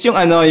 2 is yung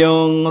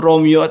yung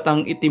Romeo at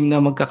ang itim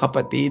na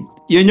magkakapatid.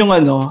 Yun yung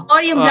yung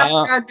Black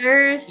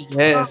Brothers.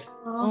 Yes.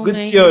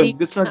 Goods yun.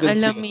 Goods na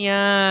goods alam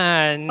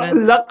yan.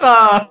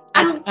 Laka.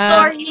 Ang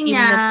story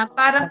niya,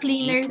 parang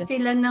cleaner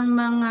sila ng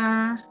mga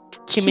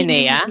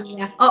Chimenea?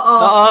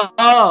 Oo.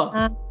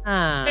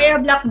 Kaya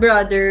Black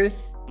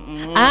Brothers.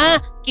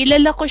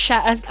 Kilala ko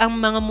siya as ang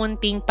mga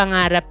munting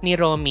pangarap ni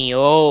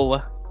Romeo.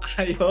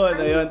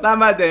 Ayun.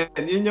 Tama din.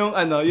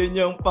 Yun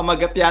yung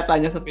pamagat yata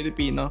niya sa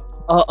Pilipino.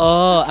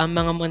 Oo, ang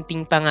mga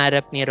munting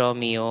pangarap ni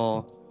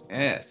Romeo.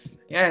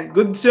 Yes. Yan,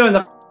 goods yun.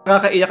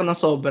 Nakakaiyak ng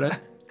sobra.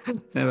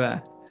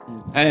 Diba?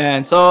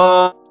 Ayan. So,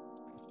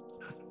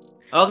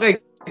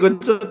 okay.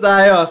 Goods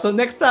tayo. So,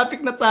 next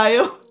topic na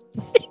tayo.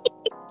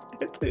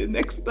 Ito yung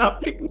next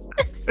topic.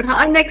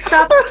 Next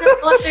topic na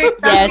third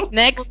topic. Yes,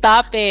 next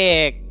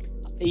topic.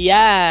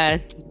 Yan.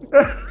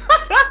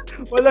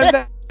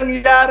 Walang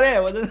nangyari.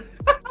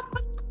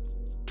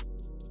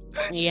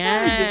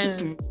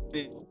 Yan.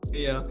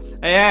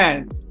 Ayan.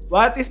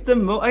 What is the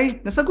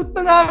nasagot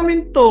na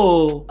namin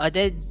to.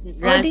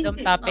 Random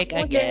topic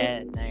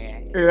again.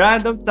 Alright.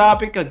 Random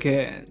topic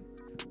again.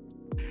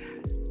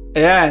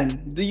 Ayan.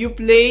 Do you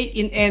play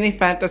in any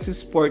fantasy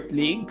sport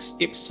leagues?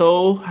 If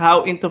so,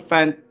 how into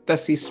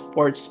fantasy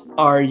sports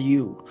are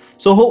you?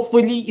 So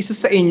hopefully, isa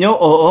sa inyo,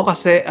 oo,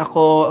 kasi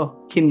ako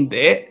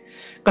hindi.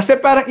 Kasi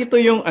parang ito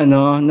yung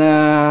na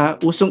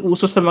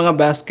usong-uso sa mga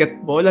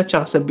basketball at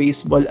saka sa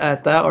baseball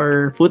ata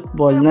or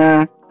football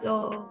na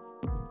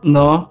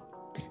No?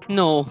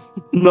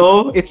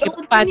 No? It's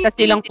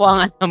fantasy lang po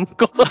ang alam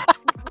ko.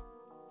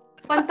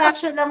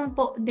 Fantasya lang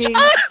po din.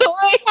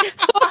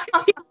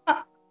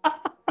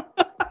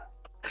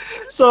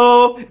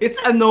 So, it's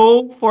a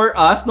no for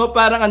us, no?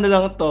 Parang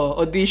lang to,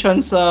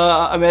 audition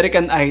sa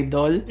American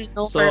Idol.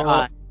 No for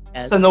us.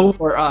 It's a no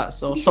for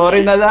us. So,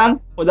 sorry na lang.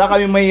 Wala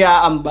kami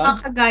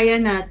mahihaambag. Makagaya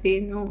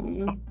natin.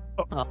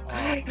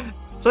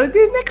 So,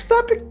 next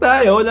topic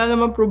tayo. Wala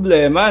namang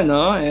problema,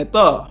 no?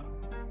 Ito.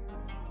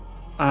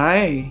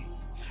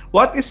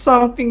 What is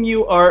something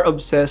you are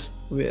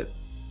obsessed with?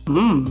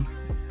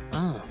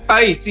 Ah.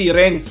 Si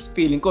Renz.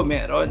 Feeling ko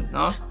meron,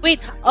 no? Wait,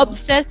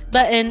 obsessed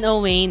ba in a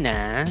way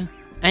na?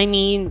 I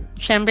mean,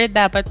 syempre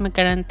dapat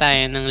magkaroon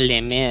tayo ng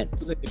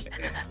limits.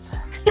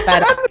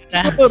 Para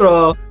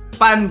siguro,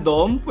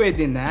 fandom,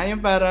 pwede na.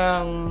 Yung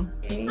parang,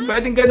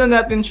 pwedeng gano'n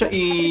natin siya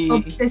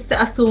Obsessed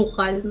sa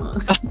asukal. No?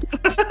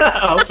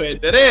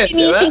 Pwede rin,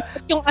 di ba?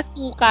 Sinising yung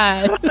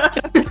asukal.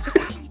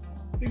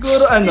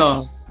 Siguro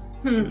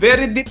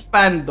very deep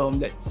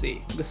fandom, let's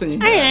say. Gusto niyo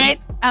ba? Alright.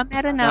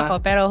 Meron na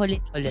ako, pero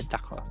ulit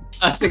ako.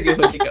 Sige,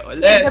 huli ka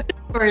ulit.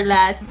 For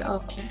last.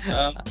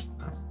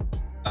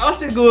 Ako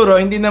siguro,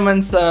 hindi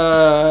naman sa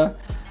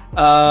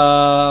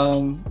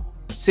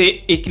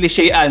say a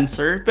cliche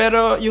answer,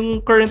 pero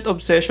yung current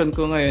obsession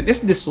ko ngayon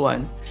is this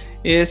one.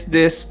 Is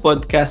this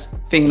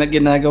podcast thing na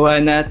ginagawa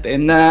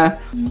natin na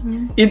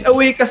in a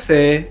way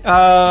kasi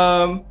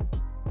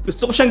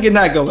gusto ko siyang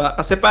ginagawa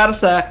kasi para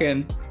sa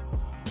akin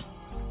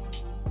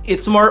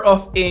it's more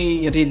of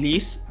a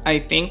release, I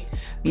think,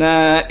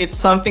 na it's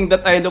something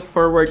that I look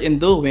forward in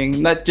doing,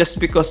 not just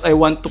because I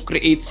want to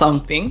create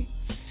something.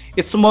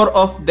 It's more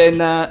of than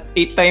a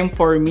time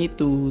for me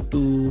to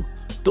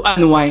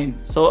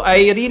unwind. So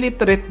I really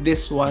treat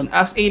this one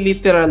as a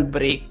literal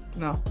break,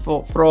 no,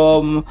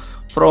 from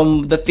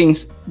the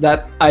things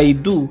that I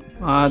do,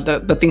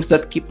 the things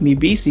that keep me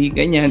busy,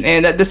 ganyan.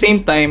 And at the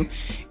same time,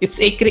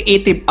 it's a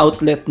creative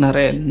outlet na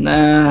rin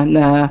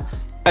na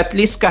at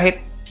least kahit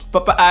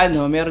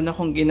papaano meron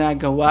akong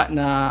ginagawa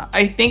na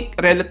I think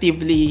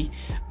relatively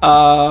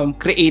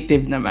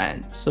creative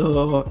naman.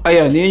 So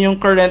ayun, yun yung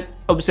current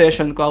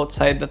obsession ko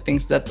outside the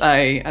things that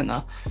I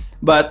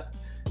but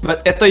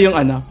ito yung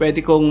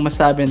pwede kong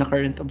masabi na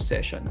current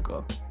obsession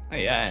ko.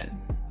 Ayan.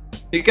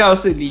 Ikaw,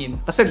 Celine,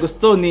 kasi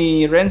gusto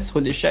ni Renz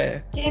huli siya eh.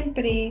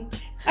 Siyempre.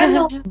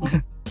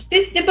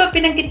 Since di ba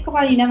pinanggit ko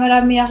kanina,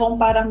 marami akong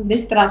parang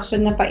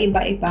distraction na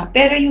paiba-iba.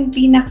 Pero yung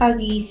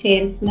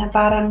pinaka-recent na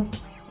parang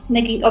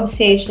naging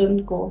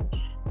obsession ko,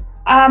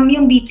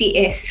 yung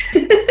BTS.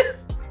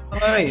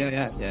 Ay,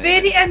 yeah.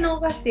 Very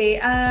kasi,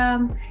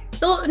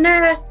 so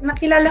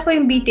nakilala ko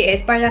yung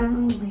BTS,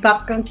 parang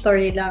background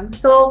story lang.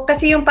 So,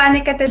 kasi yung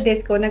Panic at the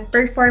Disco,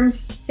 nag-perform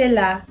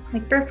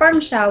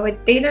siya with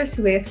Taylor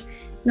Swift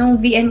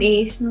nung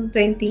VMAs nung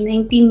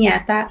 2019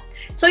 yata.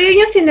 So, yun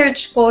yung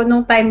sinearch ko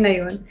nung time na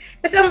yun.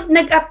 Kasi ang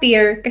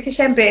nag-appear, kasi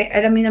syempre,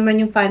 alam niyo naman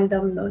yung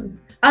fandom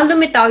nun. Ang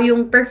lumitaw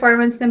yung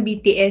performance ng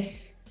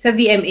BTS sa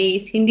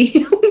VMAs,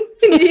 hindi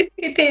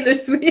yung Taylor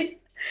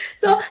Swift.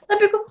 So,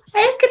 sabi ko,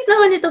 ay, ang cute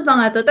naman ito pa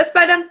nga to. Tapos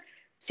parang,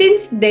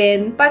 since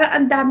then, parang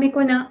ang dami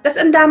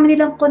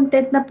nilang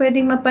content na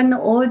pwedeng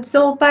mapanood.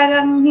 So,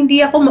 parang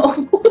hindi ako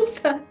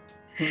maubusan.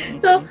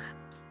 So,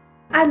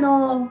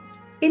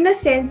 in a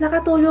sense,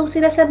 nakatulong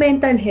sila sa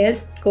mental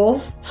health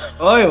ko.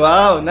 Oy,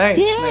 wow,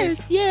 nice.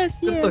 Yes.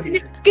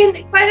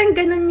 Parang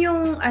ganun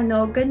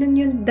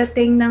yung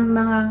dating ng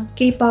mga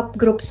K-pop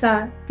group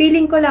sa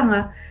feeling ko lang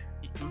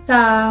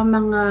sa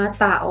mga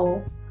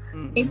tao.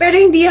 Pero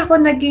hindi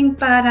ako naging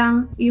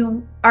parang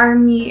yung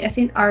army, as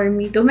in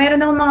army. Meron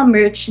akong mga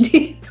merch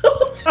dito.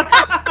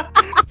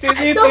 Sino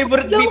yung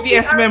favorite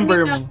BTS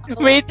member mo?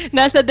 Wait,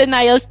 nasa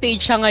denial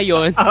stage siya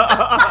ngayon.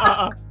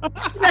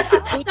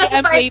 nasa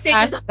 5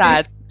 past stage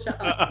that.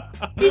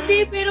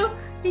 Hindi, pero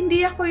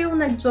hindi ako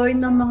yung nag-join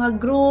ng mga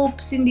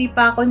groups, hindi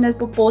pa ako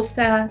nagpo-post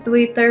sa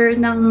Twitter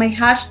ng may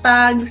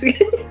hashtags.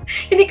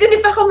 hindi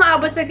pa ako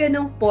maabot sa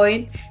ganung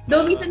point.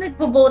 Though minsan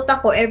nagpo-vote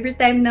ako every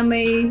time na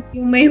may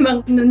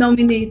mga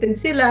nominated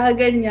sila,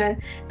 ganyan.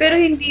 Pero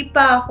hindi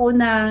pa ako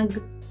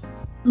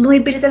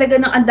bumibili talaga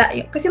ng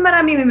kasi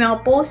marami may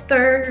mga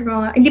poster,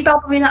 hindi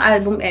pa ako bumili ng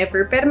album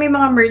ever, pero may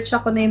mga merch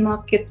ako na yung mga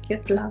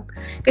cute-cute lang.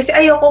 Kasi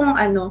ayoko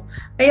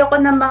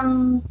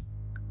namang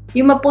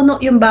yung mapuno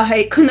yung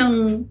bahay ko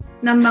ng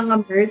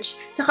mga merch.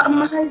 Saka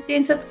ang mahal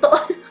din sa totoo.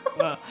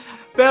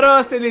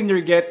 Pero Celine, you're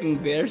getting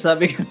there,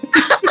 sabi ko.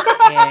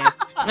 Yes.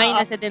 Ngayon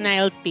nasa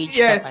denial stage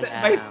ka pala. Yes, step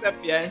by step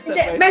yan.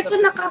 Medyo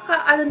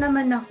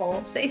naman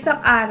ako. Sa isang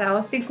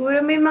araw,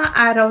 siguro may mga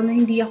araw na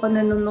hindi ako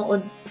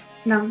nanonood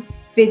ng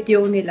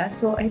video nila.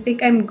 So, I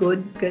think I'm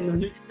good.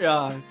 Ganun.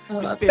 Yeah.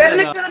 Pero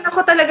nagkaroon ako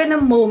talaga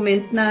ng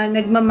moment na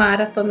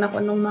nagmamarathon ako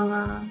ng mga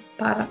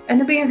parang,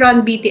 ano ba yung Run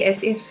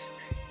BTS if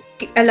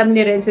alam ni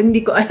Renzo,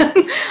 hindi ko alam.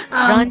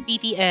 Run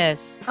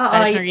BTS.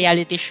 Parang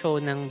reality show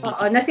ng BTS.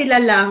 Oo, na sila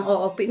lang.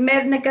 Oo.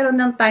 Nagkaroon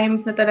ng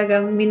times na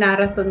talagang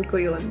minarathon ko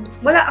yun.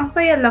 Wala, ang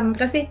saya lang.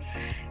 Kasi,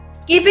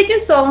 even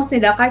yung songs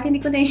nila, kahit hindi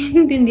ko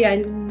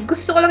naiintindihan,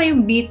 gusto ko lang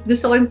yung beat,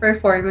 gusto ko yung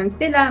performance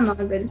nila,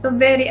 mga ganun. So,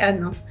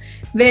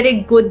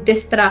 very good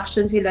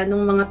distraction sila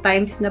nung mga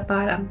times na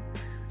parang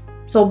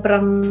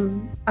sobrang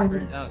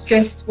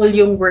stressful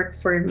yung work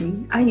for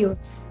me. Ayun.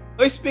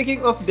 Speaking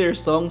of their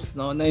songs,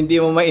 no, na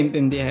hindi mo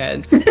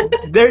maintindihan,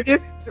 there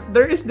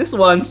is this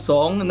one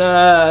song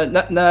na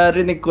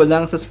narinig ko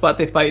lang sa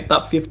Spotify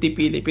Top 50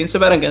 Philippines.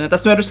 So parang ganun.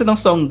 Tapos meron silang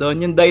song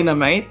doon, yung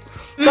Dynamite.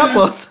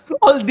 Tapos,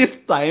 all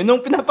this time,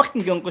 nung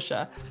pinapakinggan ko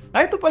siya,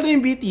 ito pala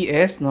yung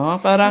BTS, no?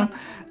 Para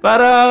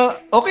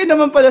okay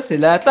naman pala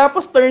sila.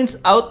 Tapos turns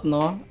out,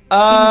 no,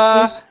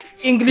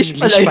 English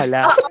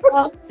pala.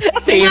 Oo.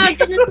 Same.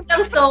 Mga ganun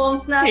silang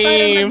songs na parang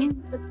Same.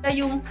 maliit ka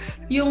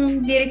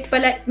yung lyrics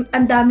pala,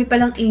 ang dami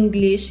palang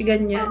English,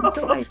 ganyan.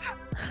 So, ay.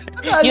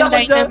 Yung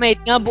Akala ko dyan,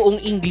 Dynamite nga, buong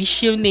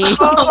English yun eh.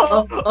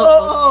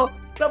 oo.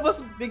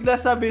 Tapos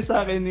bigla sabi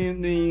sa akin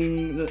ni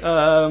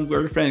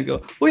girlfriend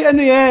ko, uy,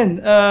 ano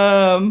yan?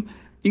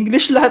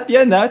 English lahat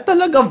yan ha?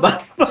 Talaga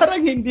ba?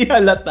 Parang hindi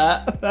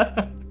halata.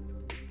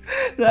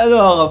 Na ano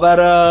ako,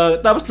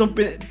 tapos nung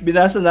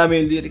binasa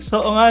namin yung lyrics,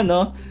 oo nga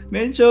no,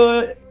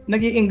 medyo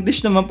naging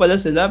English naman pala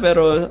sila,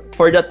 pero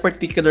for that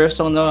particular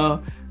song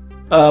na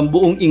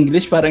buong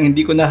English, parang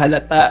hindi ko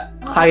nahalata.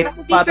 Kahit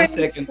Kasi parang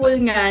different second. school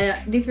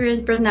nga,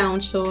 different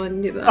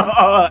pronunciation, di ba?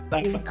 Oo,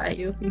 Yung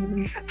tayo.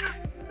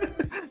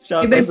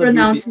 Shout Iba out yung sa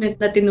pronouncement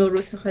na tinuro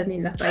sa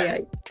kanila,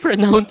 kaya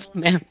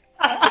Pronouncement.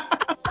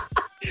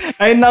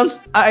 I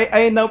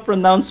now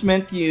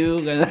pronouncement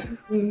you.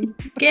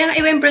 Kaya nga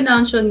iba yung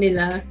pronunciation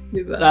nila,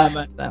 di ba?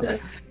 Tama.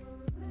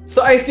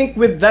 So I think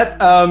with that,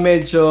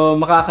 medyo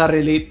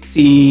makaka-relate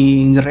si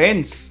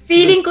Renz.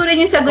 Feeling ko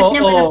rin yung sagot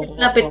niya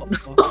malapit-lapit.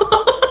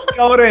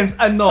 Ikaw, Renz,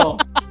 ano?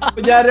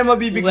 Kunyari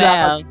mabibigla ka.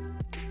 Well,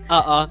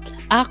 oo.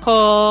 Ako,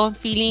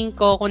 feeling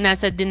ko kung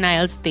nasa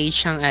denial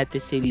stage ang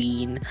Ate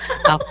Celine,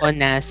 ako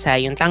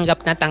nasa yung tanggap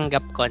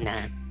ko na.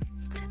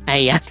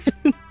 Ayan.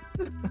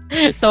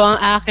 So, ang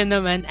akin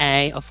naman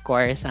ay, of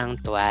course, ang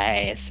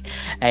Twice.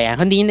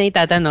 Ayan, hindi na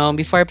itatanong,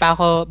 before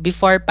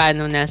pa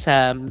nung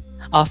nasa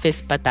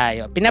office pa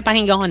tayo,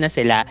 pinapakinggan ko na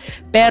sila.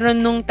 Pero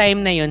nung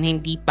time na yun,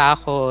 hindi pa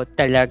ako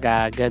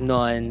talaga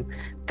ganon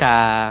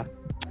ka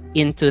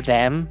into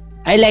them.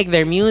 I like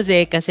their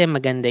music kasi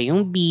maganda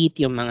yung beat,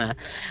 yung mga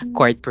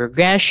chord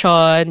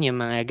progression, yung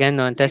mga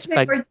ganon. Tapos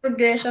chord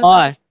progression.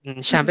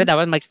 Syempre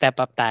dapat mag-step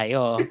up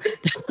tayo.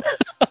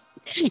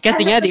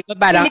 Kasi nga, di ba,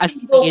 parang as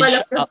Philippine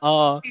age,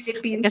 oo.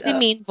 Philippines. Kasi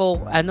main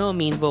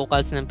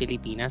vocals ng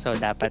Pilipinas, so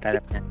dapat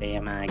alam natin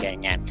yung mga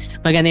ganyan.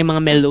 Maganda yung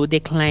mga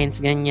melodic lines,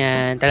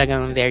 ganyan.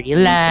 Talagang very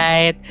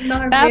light.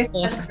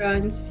 Tapos,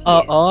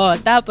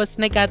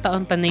 tapos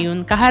nagkataon pa na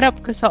yun,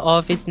 kaharap ko sa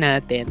office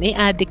natin, ay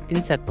addict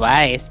din sa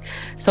Twice.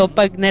 So,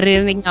 pag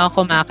narinig niya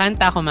ako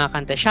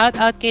kumakanta, shout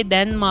out kay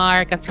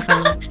Denmark at sa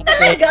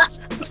kanya.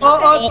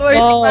 Oo,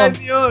 Twice fan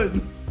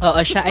yun. Oo,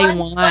 siya ay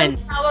one.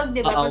 Tawag,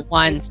 di ba? Oo,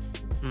 once.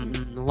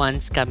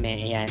 Once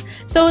kami, ayan.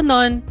 So,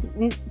 noon,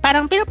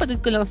 parang pinapanood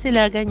ko lang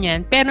sila,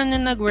 ganyan. Pero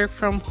nung nag-work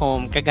from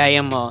home,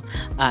 kagaya mo,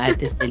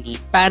 Ate Celine,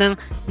 parang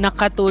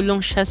nakatulong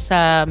siya sa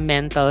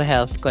mental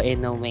health ko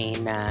in a way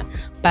na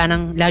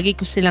parang lagi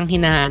ko silang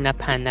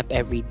hinahanap-hanap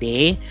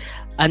everyday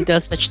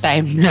until such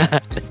time na,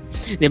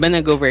 di ba,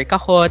 nag-work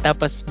ako,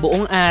 tapos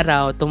buong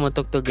araw,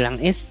 tumutugtog lang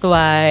is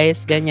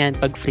Twice, ganyan.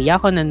 Pag free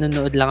ako,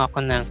 nanonood lang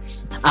ako ng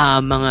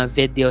mga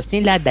videos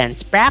nila,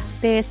 dance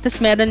practice. Tapos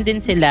meron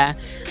din sila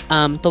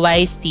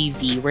Twice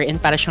TV,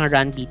 wherein para siyang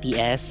Run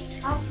BTS.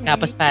 Okay.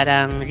 Tapos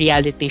parang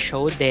reality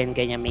show din,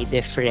 ganyan, may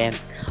different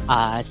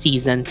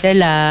season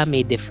sila,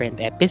 may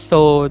different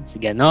episodes,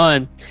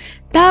 ganon.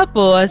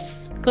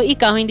 Tapos, kung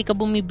ikaw hindi ka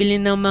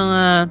bumibili ng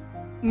mga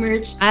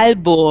merch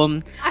album,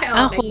 okay,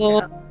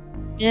 ako,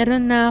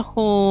 meron na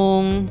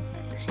akong,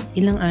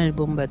 ilang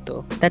album ba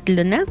to? 3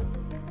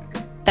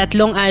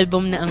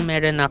 album na ang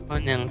meron ako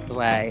ng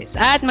Twice.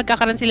 At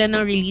magkakaroon sila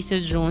ng release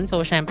sa June.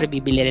 So, syempre,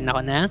 bibili rin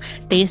ako ng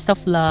Taste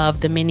of Love,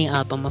 the mini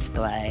album of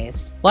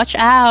Twice. Watch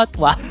out!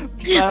 Wow!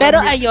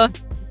 Pero ayun.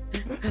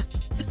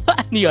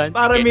 Ano yun?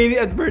 Para mini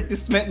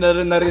advertisement na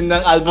rin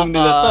ng album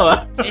nila to.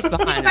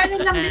 Para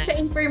lang din sa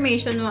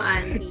information mo,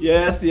 Andy.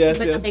 Yes,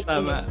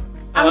 tama.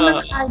 Ang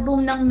mga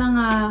album ng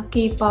mga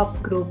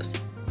K-pop groups,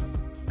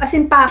 as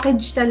in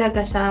package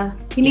talaga siya.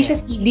 Hindi siya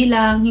CD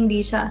lang, hindi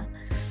siya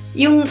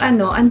yung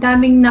ang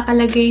daming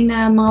nakalagay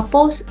na mga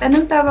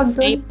anong tawag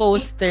doon? May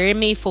poster,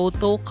 may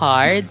photo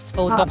cards.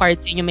 Photo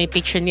cards yun yung may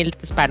picture nila,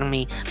 tapos parang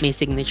may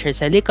signature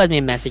sa likod,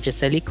 may messages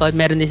sa likod.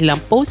 Meron din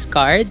silang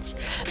postcards,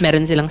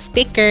 meron silang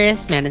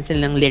stickers, meron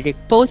silang lyric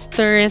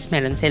posters,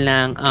 meron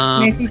silang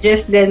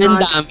messages din.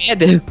 Ang dami,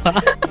 di ba?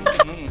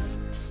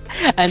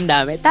 Ang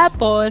dami.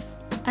 Tapos,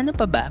 ano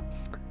pa ba?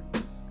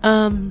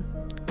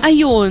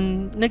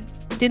 Ayun,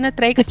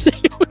 tinatry ko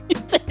sa'yo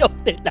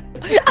nila.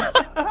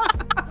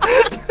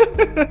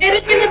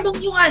 Meron yun na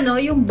bang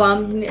yung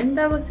bomb? Ang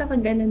tawag sa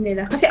kaganan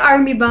nila. Kasi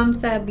army bomb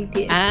sa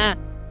BTS.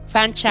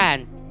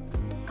 Fanchan.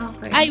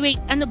 Okay. Ay,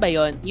 wait. Ano ba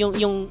yon?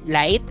 Yung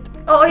light?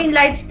 Oo, yung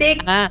light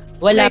stick.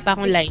 Wala pa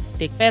akong light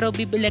stick. Pero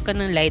bibili ko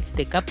ng light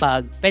stick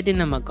kapag pwede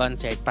na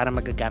mag-concert para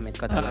magagamit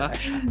ko talaga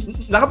siya.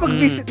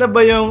 Nakapag-visit na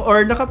ba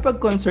or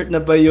nakapag-concert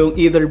na ba yung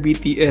either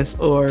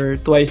BTS or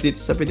Twice dito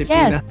sa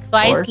Pilipinas? Yes,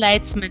 Twice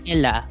Lights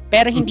Manila.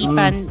 Pero hindi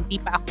pa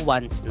ako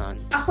once nun.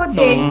 Ako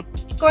din.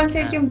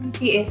 Concert yung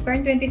BTS,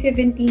 parang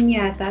 2017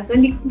 yata. So,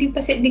 hindi pa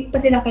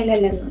sila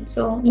kilala nun.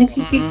 So,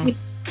 nagsisisip.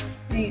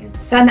 Ayun.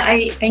 Sana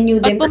I knew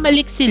them. Pag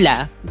bumalik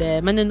sila,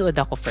 manonood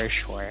ako for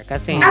sure.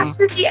 Kasi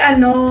actually,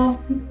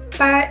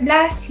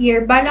 last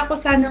year, bala ko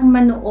sanang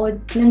manood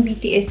ng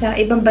BTS sa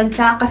ibang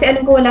bansa. Kasi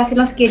alam ko wala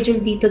silang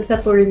schedule dito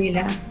sa tour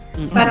nila.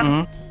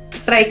 Parang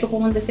try ko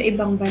pumunta sa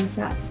ibang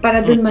bansa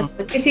para dun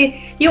manood. Kasi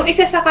yung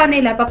isa sa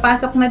kanila,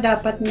 papasok na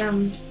dapat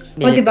ng,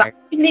 diba?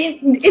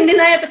 Hindi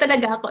na pa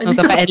talaga ako.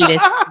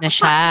 Magpapa-enlist na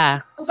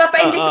siya.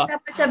 Magpapa-enlist na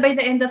dapat siya by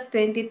the end of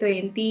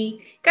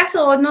 2020.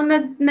 Kaso, nung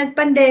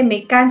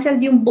nag-pandemic,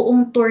 canceled yung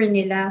buong tour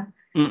nila.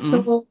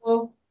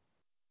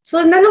 So,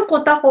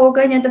 nalungkot ako,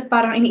 ganyan. Tapos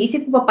parang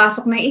iniisip ko,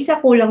 papasok na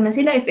isa, kulang na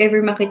sila if ever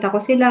makita ko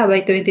sila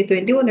by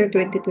 2021 or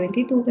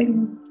 2022,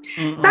 ganyan.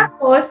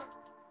 Tapos,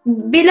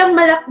 bilang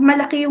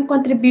malaki yung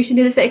contribution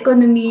nila sa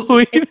economy,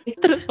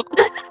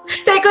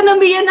 sa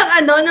ekonomiya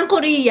ng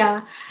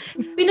Korea,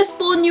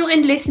 pinospone yung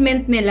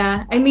enlistment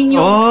nila. I mean,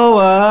 yung... Oh,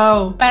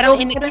 wow!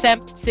 Parang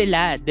in-exempt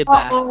sila, di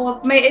ba?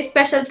 Oo, may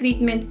special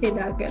treatment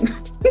sila,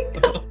 gano'n.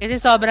 Kasi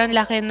sobrang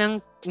laki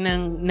ng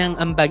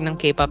ambag ng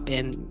K-pop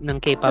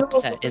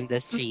sa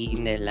industry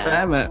nila.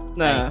 Tama.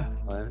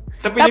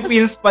 Sa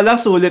Pilipinas pa lang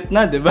sulit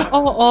na, 'di ba?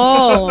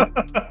 Oo.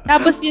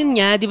 Tapos yun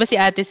nga, 'di ba si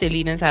Ate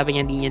Celine sabi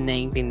niya hindi niya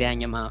naiintindihan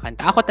yung mga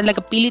kanta. Ako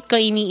talaga pilit ko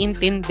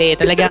iniintindi.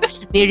 Talaga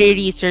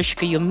nire-research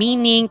ko yung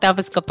meaning,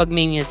 tapos kapag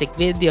may music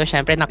video,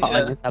 syempre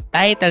naka-on yung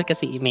subtitle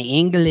kasi may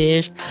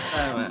English.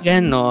 Tama.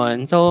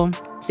 Ganon. So,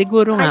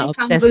 siguro nga,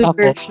 obsessed ako.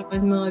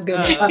 Version, mga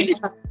ganun.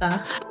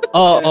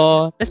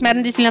 Oo. Tapos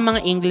meron din silang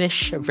mga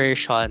English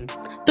version.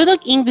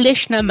 Tunog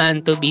English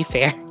naman, to be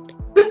fair.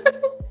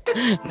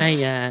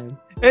 Ayan.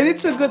 And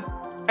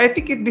I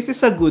think this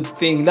is a good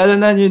thing. Lalo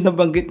na yung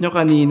nabanggit nyo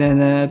kanina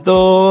na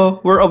though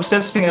we're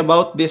obsessing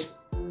about these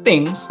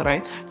things,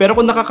 right? Pero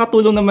kung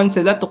nakakatulong naman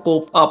sila to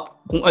cope up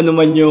kung ano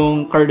man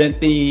yung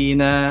currently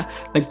na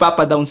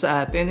nagpapadown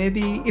sa atin,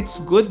 edi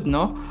it's good,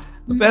 no?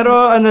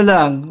 Pero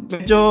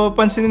medyo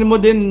pansinin mo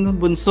din,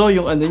 Bunso,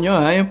 yung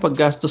yung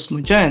paggastos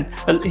mo dyan.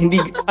 Hindi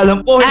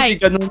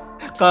ganun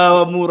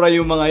kamura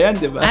yung mga yan,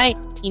 di ba? Ay,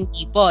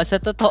 hindi po. Sa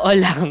totoo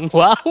lang,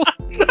 wow.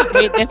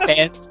 May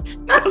defense.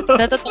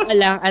 Sa totoo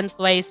lang, ang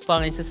Twice po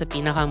ang isa sa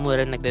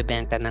pinakamura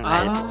nagbebenta ng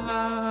albums.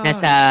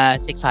 Nasa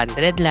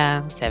 600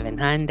 lang,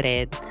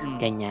 700,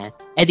 ganyan.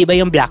 Di ba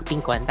yung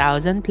Blackpink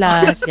 1,000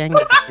 plus,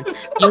 ganyan.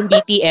 Yung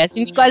BTS,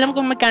 hindi ko alam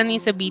kung magkano yung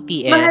sa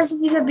BTS. Mahal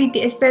sa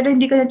BTS, pero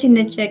hindi ko na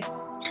chinecheck.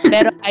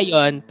 Pero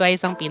ayun,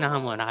 Twice ang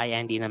pinakamura,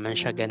 kaya hindi naman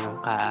siya ganun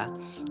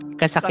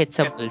kasakit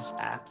sa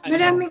bulsa.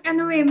 Maraming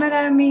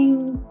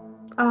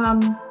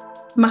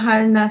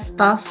mahal na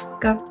stuff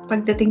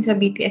pagdating sa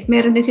BTS.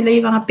 Meron din sila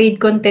yung mga paid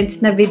contents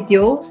na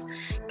videos.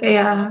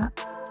 Kaya,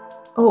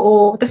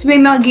 oo. Tapos may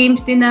mga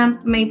games din na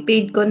may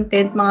paid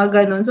content,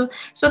 mga ganun.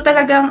 So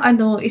talagang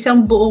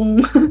isang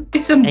buong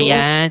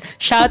Ayan.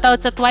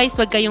 Shoutout sa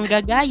Twice, wag kayong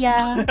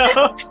gagaya.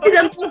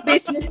 Isang buong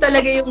business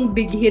talaga yung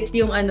big hit,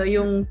 yung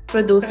yung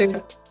producer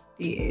ng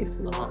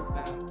BTS.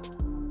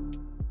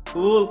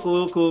 Cool.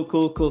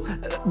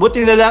 Buti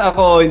na lang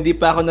ako, hindi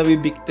pa ako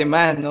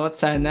nabibiktima, no?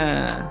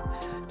 Sana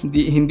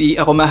hindi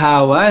ako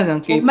mahawa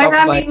ng K-pop.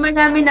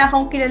 Marami na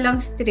akong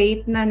kilalang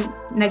straight na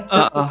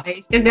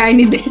nagtutulay. Kagaya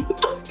ni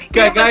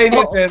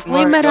Denmark.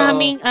 May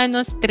maraming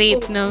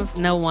straight na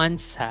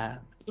once,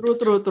 ha. True.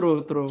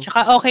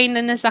 Tsaka okay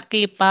na sa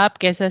K-pop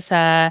kesa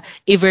sa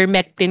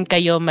ivermectin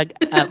kayo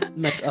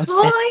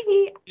mag-offset.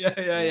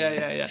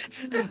 Yeah.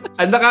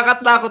 Ang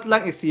nakakatakot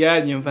lang is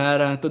yan, yung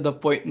parang to the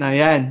point na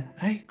yan.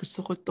 Ay,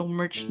 gusto ko tong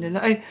merch nila.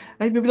 Ay,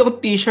 bibili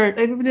ako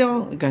t-shirt. Ay, bibili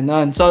ako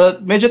ganon.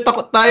 So, medyo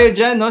takot tayo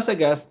dyan, no, sa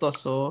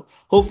gastos. So,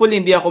 hopefully,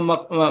 hindi ako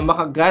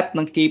makagat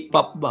ng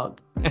K-pop bag.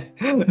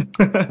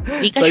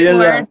 Di ka so,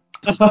 sure?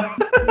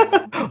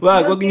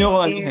 Wag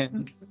niyo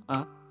akong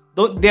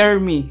don't dare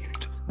me.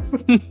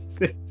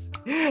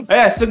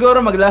 Ayan, siguro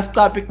mag-last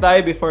topic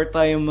tayo before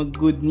tayo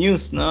mag-good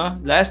news, no?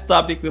 Last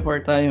topic before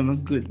tayo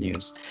mag-good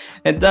news.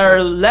 And our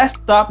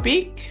last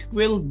topic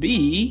will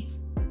be,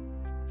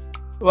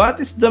 what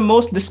is the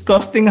most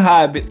disgusting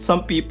habit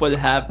some people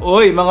have?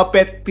 Oy, mga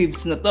pet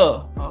peeves na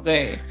to.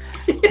 Okay.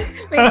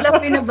 Wait lang,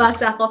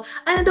 pinabasa ko.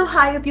 Ano daw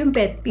hayop yung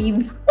pet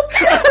peeve?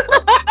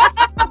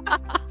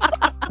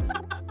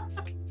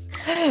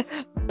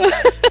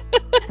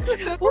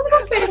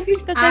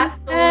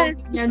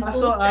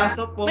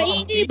 Aso po.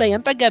 Maingay ba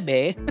yan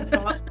paggabi?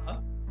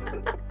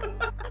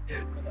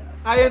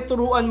 Kaya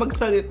turuan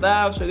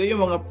magsalita. Actually,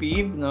 yung mga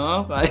peeve,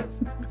 no? Kaya...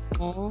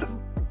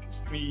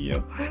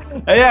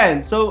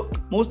 Ayan. So,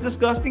 most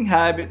disgusting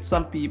habit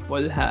some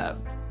people have.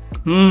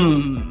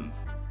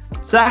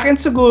 Sa akin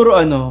siguro,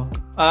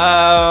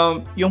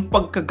 yung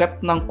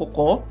pagkagat ng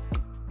kuko.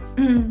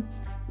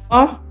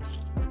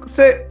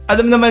 Kasi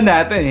alam naman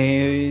natin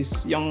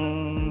is yung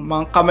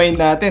mga kamay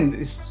natin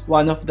is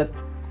one of the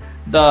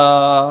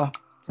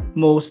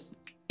most,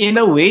 in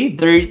a way,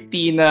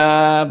 dirty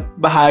na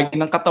bahagi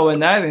ng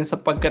katawan natin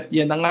sapagkat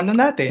yan ang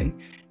natin,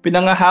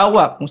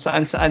 pinangahawak kung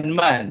saan-saan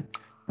man.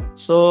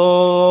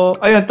 So,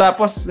 ayun,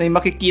 tapos may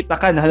makikita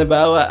ka na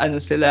halimbawa,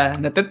 sila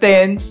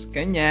natetense,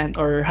 ganyan,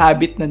 or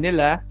habit na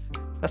nila,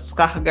 tapos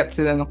kakagat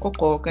sila ng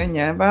kuko,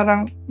 ganyan,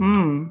 parang,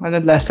 ano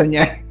lasa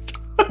niya?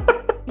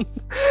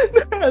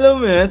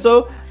 Alam mo yun?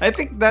 So, I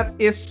think that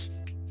is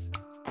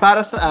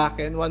para sa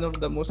akin, one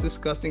of the most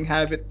disgusting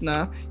habit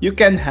na you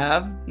can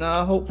have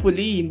na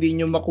hopefully hindi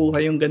nyo makuha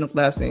yung ganong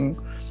klaseng.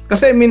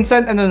 Kasi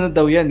minsan ano na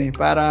daw yan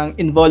parang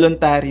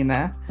involuntary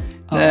na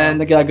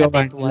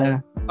nagagawa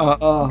nila.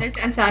 Oo.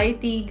 There's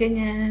anxiety,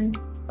 ganyan.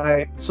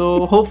 Right.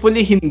 So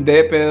hopefully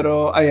hindi,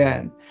 pero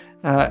ayan.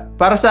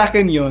 Para sa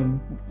akin yon,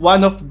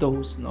 one of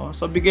those, no?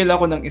 So bigay lang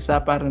ako ng isa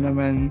para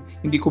naman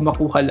hindi ko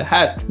makuha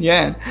lahat.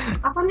 Yan.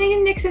 Ako na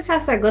yung next na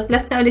sasagot.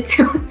 Last na ulit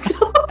si Onso.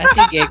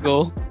 Sige,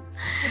 go.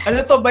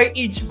 Ano to, by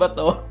age ba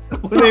to?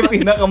 Una yung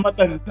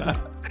pinakamatanda.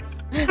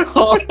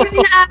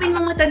 Actually, naamin mo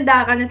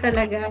matanda ka na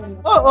talaga.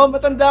 Oo,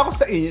 matanda ako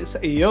sa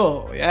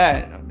iyo.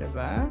 Yan, di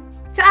ba?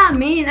 Sa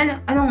amin,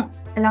 anong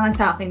alangan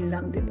sa akin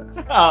lang, di ba?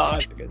 Oo,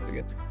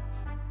 sige.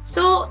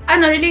 So,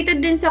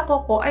 related din sa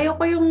Coco,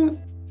 ayoko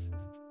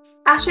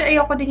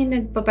din yung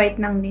nagpabite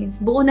ng nails.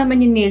 Buo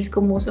naman yung nails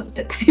ko most of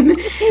the time.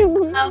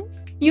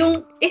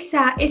 Yung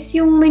isa is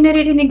yung may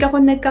naririnig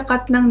ako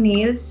nagka-cut ng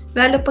nails,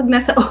 lalo pag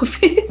nasa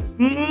office.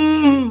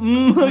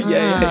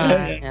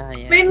 Yeah.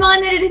 May mga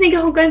naririnig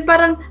ako ganun,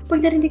 parang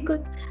pag narinig ko,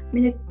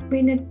 may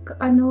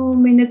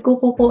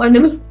nagkukuko,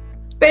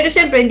 Pero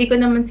syempre, hindi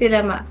ko naman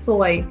sila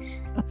masuway.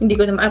 Hindi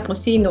ko naman kung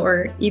sino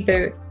or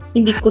either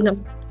hindi ko na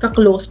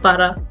ka-close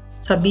para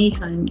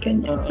sabihan,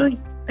 ganyan. So,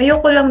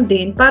 ayoko lang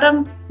din.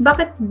 Parang,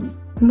 bakit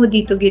mo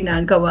dito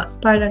ginagawa?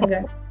 Parang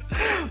gano'n.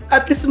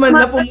 At least man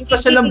na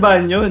pumunta siya ng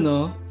banyo,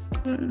 no?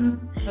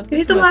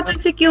 Kasi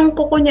tumatansik yung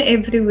kuko niya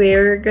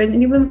everywhere. Ganyan,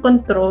 hindi mo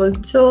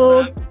controlled.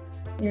 So,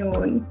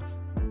 yun.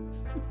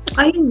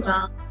 Ayun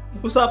lang.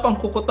 Usapang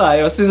kuko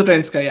tayo. Si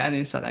Renz kaya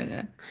anin sa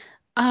kanya?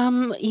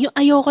 Yung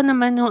ayoko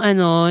naman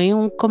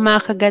yung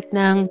kumakagat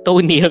ng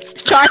toenails.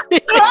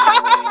 Charlie!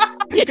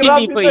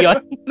 Hindi po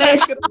yun.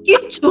 Medyo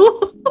cute.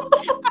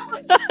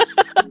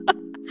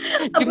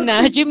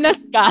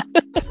 Gymnast ka.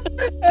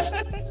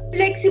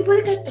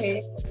 Flexible ka, te.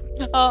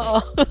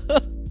 Oo.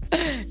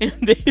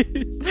 Hindi.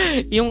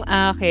 Yung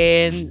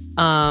akin,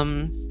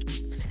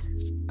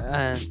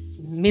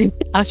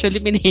 actually,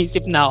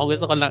 pinaisip na ako.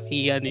 Gusto ko lang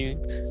yung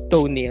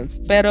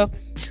toenails. Pero,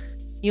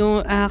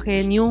 yung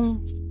akin, yung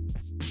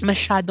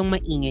masyadong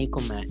maingay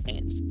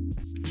kumain.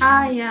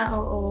 Yeah,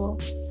 oo.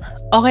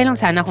 Okay lang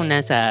sana kung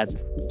nasa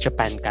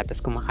Japan ka,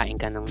 tapos kumakain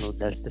ka ng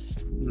noodles,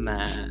 tapos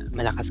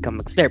malakas ka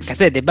mag-slurp.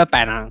 Kasi, di ba,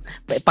 parang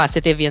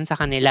positive yan sa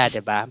kanila,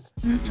 di ba?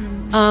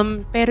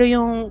 Pero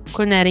yung,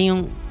 kunwari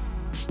yung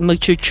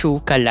mag-chew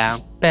ka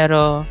lang,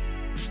 pero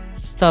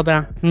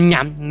sobrang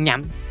nyam.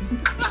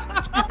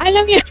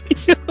 Alam mo yun?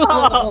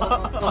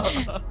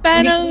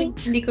 Parang,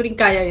 hindi ko rin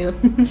kaya yun.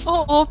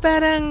 Oo,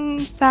 parang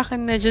sa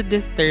akin medyo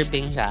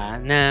disturbing siya,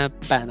 na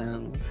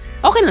parang,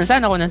 okay lang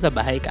sana kung nasa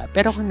bahay ka,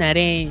 pero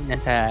kunwari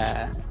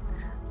nasa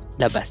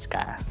labas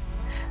ka,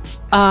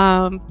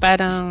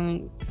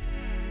 parang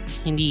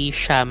hindi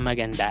siya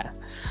maganda.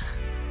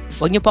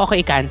 Huwag niyo po ako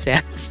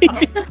i-cancel.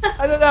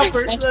 Ano lang,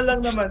 personal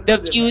lang naman.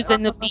 The views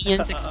and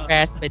opinions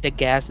expressed by the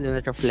guests do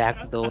not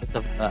reflect those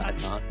of the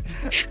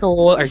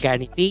show,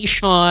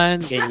 organization,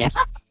 ganyan.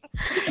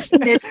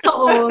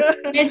 Oo.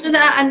 Medyo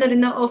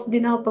na-off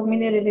din ako pag may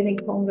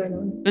naririnig akong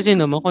gano'n. Kasi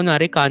naman,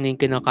 kunwari kanin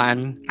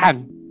kinakain.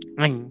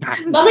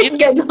 Bakit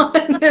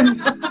gano'n?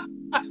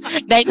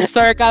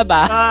 Dinosaur ka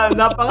ba?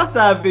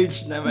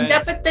 Napaka-savage naman.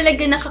 Dapat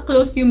talaga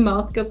naka-close yung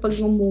mouth kapag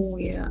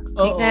ngumuya.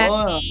 Oo.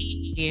 Exactly.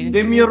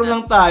 Demure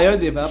lang tayo,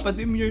 di ba?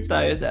 Pa-demure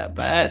tayo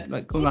dapat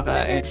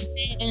kumakain.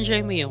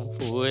 Enjoy mo yung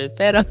food.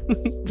 Pero,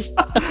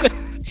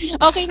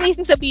 okay na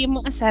yung sabihin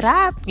mo, ang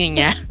sarap.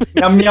 Ganyan.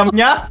 Yum.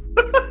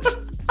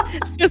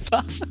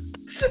 Diba?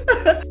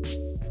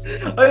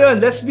 Ayun,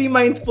 let's be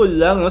mindful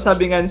lang. No?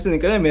 Sabi nga ni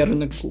Sinika,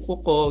 meron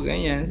nagkukuko,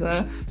 ganyan. So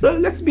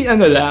let's be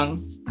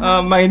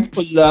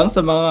mindful lang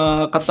sa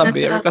mga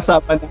katabi or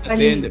kasama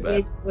natin, di ba?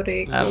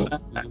 Correct. Tama.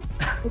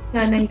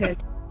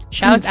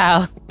 Shout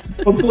out.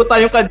 Huwag po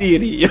tayong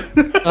kadiri.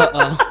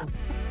 Oo.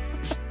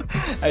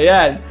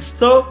 Ayan.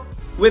 So,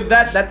 with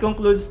that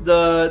concludes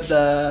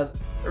the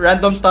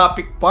random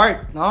topic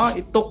part, no?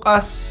 It took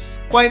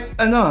us quite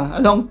a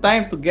long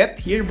time to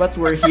get here, but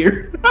we're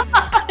here.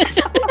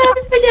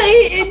 Dapat pa niya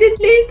i-edit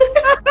later.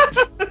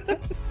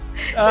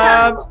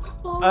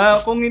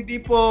 Kung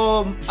hindi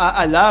po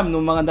alam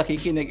ng mga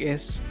nakikinig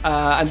is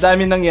ang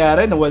dami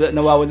nangyari,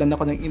 nawawalan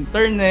ako ng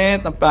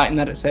internet, ang pangit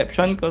na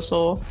reception ko.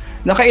 So,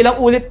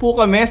 nakailang ulit po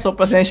kami. So,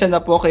 pasensya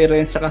na po kay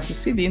Renz at si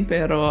Celine,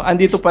 pero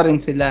andito pa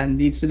rin sila.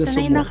 Hindi sila sumuko.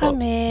 Sanay na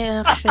kami,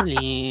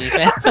 actually.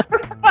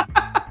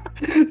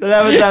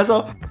 Salamat na.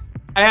 So,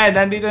 ayan,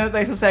 nandito na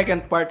tayo sa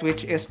second part,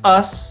 which is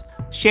us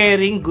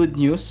sharing good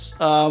news.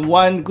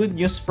 One good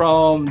news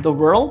from the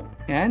world,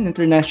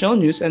 international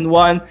news, and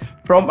one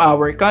from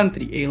our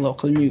country, a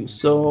local news.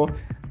 So,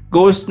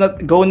 go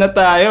na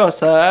tayo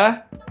sa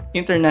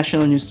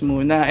international news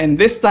muna. And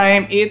this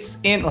time, it's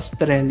in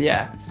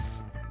Australia.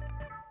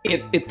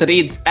 It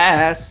reads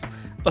as,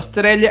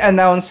 Australia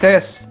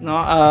announces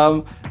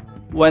 $100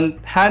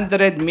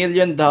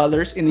 million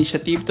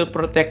initiative to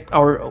protect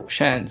our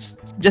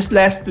oceans. Just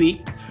last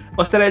week,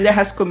 Australia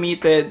has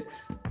committed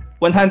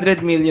 $100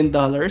 million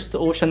to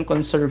ocean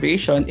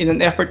conservation in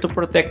an effort to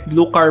protect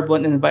blue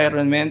carbon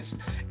environments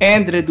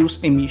and reduce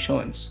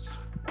emissions.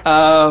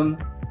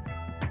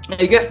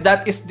 I guess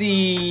that is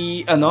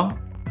the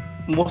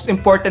most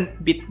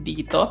important bit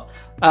dito.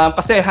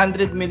 Kasi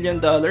 $100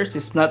 million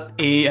is not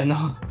a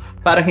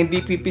parang hindi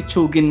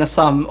pipitsugin na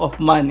sum of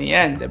money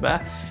yan, 'di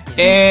ba?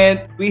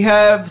 And we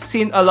have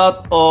seen a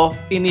lot of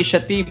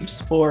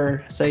initiatives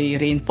for,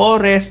 say,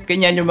 rainforest,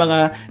 ganyan yung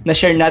mga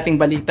na-share nating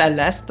balita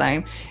last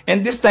time.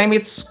 And this time,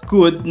 it's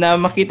good na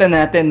makita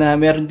natin na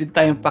meron din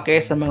tayong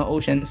pake sa mga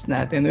oceans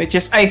natin, which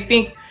is, I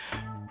think,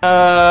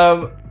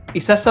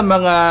 isa sa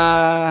mga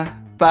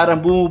parang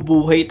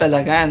bumubuhay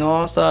talaga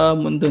sa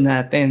mundo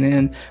natin.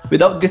 And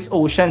without these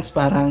oceans,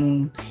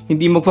 parang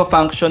hindi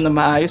magpa-function na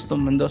maayos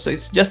itong mundo. So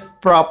it's just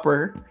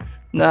proper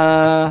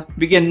na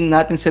bigyan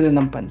natin sila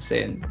ng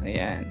pansin.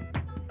 Ayan.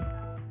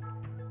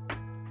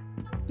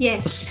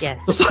 Yes.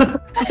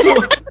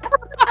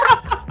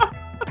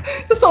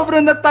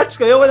 Sobrang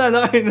na-touch kayo, wala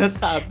na kayo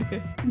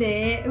nasabi.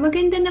 Hindi,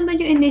 maganda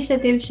naman yung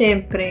initiative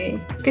syempre.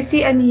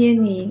 Kasi yan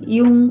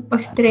yung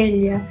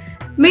Australia.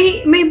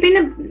 May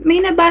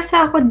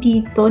nabasa ako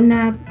dito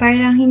na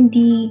parang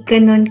hindi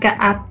ganun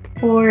ka-apt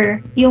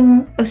for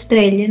yung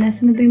Australia.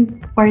 Nasa na ba yung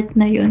part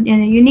na yun?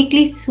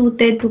 Uniquely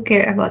suited to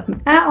care about me.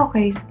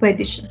 Okay. So,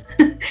 pwede siya.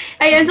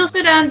 Ayan, so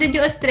surrounded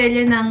yung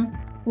Australia ng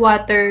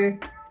water.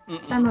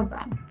 Tama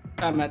ba?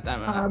 Tama.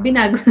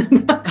 Binago na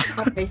ba?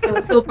 Okay, so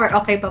super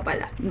okay pa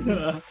pala.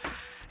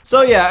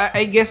 So yeah,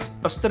 I guess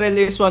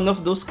Australia is one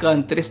of those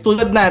countries,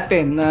 tulad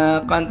natin,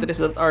 na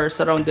countries that are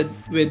surrounded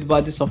with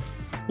bodies of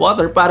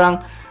water. Parang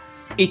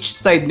each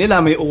side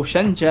nila may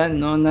ocean dyan,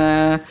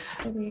 na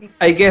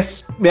I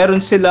guess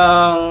meron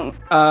silang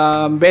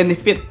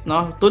benefit,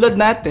 tulad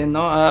natin,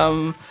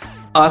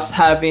 us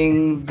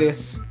having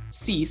this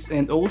seas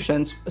and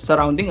oceans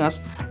surrounding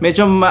us,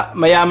 medyo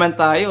mayaman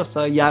tayo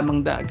sa yamang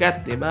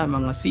dagat, diba?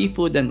 Mga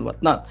seafood and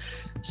whatnot.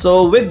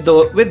 So with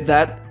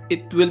that,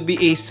 it will be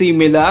a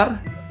similar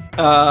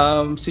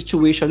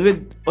situation with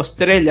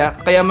Australia,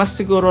 kaya mas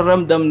siguro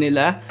ramdam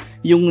nila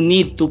yung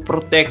need to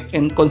protect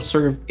and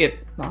conserve it,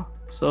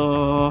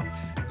 So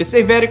it's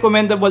a very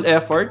commendable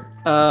effort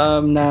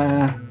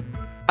na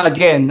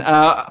again,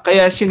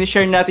 kaya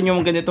sinishare natin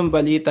yung ganitong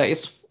balita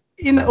is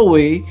in a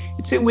way,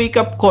 it's a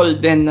wake-up call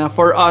then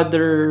for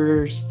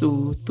others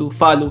to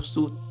follow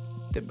suit,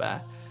 'di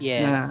ba?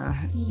 Yes. Na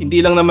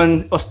hindi lang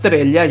naman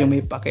Australia yung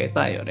may pake,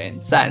 tayo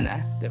rin sana,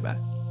 'di ba?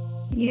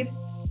 Yep.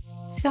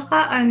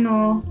 Saka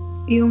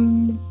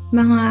yung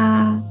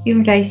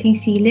rising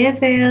sea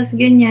levels,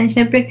 ganyan.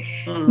 Syempre,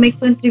 may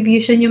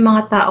contribution yung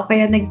mga tao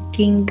kaya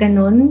naging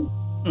ganun.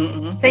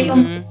 Sa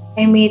yung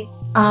climate,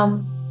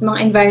 mga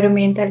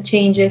environmental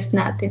changes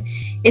natin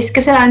is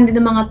kasalanan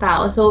din ng mga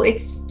tao. So,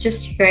 it's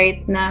just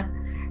right na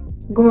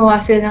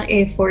gumawa sila ng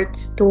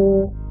efforts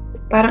to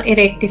parang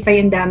i-rectify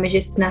yung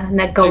damages na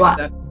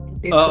nagawa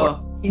before.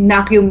 Yung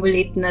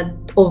na-accumulate na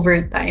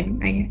over time.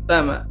 Ayan.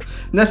 Tama.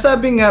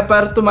 Nasabi nga,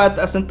 para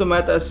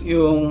tumataas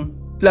yung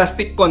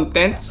plastic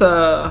content sa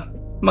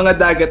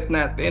mga dagat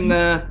natin,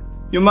 na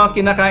yung mga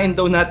kinakain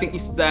daw nating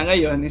isda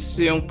ngayon is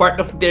yung part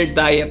of their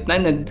diet na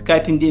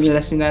kahit hindi nila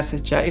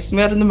sinasadya is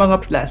meron ng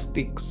mga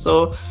plastics.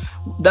 So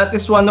that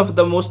is one of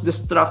the most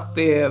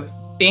destructive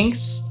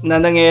things na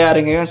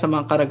nangyayari ngayon sa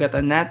mga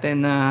karagatan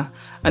natin, na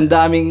ang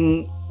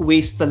daming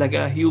waste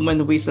talaga,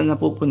 human waste na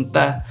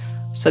napupunta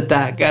sa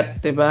dagat,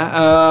 'di ba?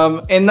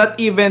 And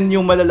not even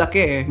yung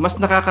malalaki, mas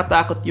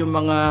nakakatakot yung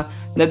mga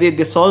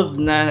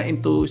nade-dissolve na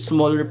into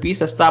smaller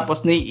pieces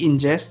tapos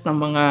na-ingest ng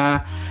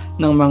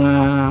mga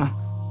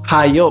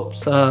hayop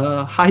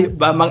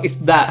mga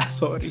isda,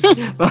 sorry.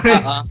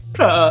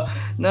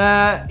 Na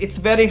it's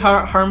very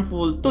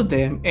harmful to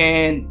them,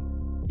 and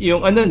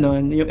yung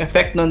yung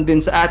effect nun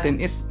din sa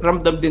atin is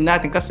ramdam din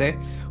natin kasi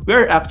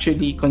we're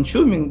actually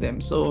consuming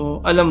them.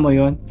 So alam mo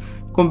yon,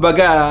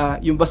 kumbaga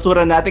yung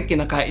basura natin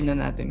kinakain na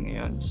natin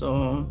ngayon.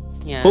 So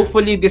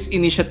hopefully this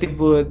initiative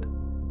would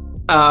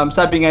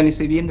sabi nga ni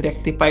Celine,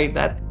 rectify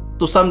that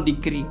to some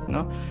degree,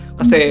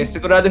 kasi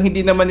siguradong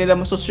hindi naman nila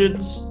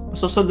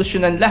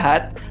masosolusyonan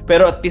lahat,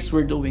 pero at least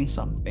we're doing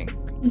something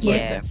for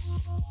them.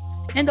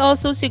 And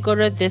also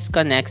siguro this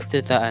connects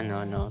to the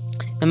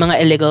the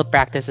mga illegal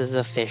practices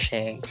of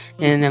fishing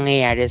na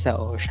nangyayari sa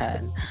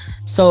ocean.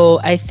 So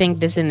I think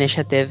this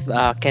initiative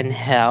can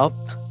help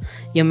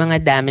yung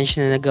mga damage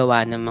na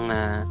nagawa ng mga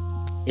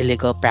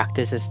illegal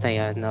practices na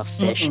yun of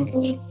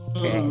fishing.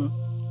 Right?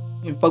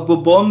 Yung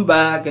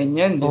pagbobomba,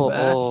 ganyan, di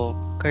ba? Oo,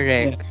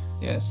 correct.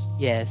 Yes.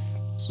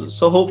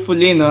 So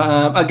hopefully,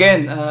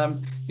 again,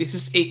 this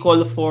is a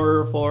call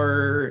for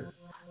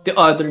the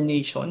other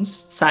nations,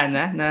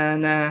 sana,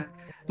 na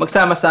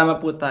magsama-sama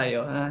po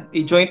tayo,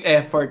 a joint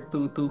effort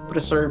to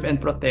preserve and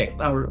protect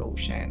our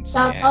oceans.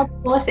 Shout out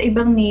po sa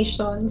ibang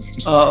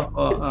nations.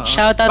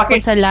 Shout out po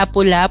sa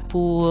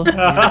Lapu-Lapu,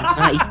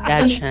 mga isda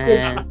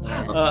dyan.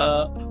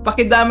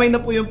 Pakidamay na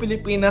po yung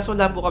Pilipinas,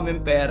 wala po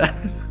kaming pera.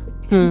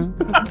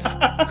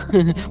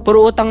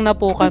 Puro utang na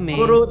po kami.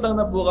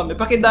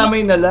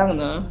 Pakidamay na lang,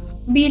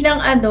 bilang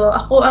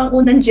ako ang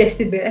unang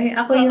Jezebel. Ay,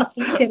 ako yung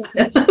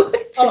Serena.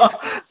 Oo.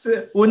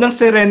 Unang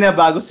Serena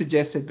bago si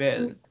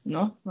Jezebel,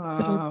 no?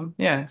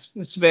 Yeah,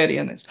 it's very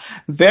nice.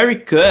 Very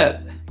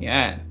good.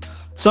 Yeah.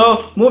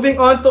 So, moving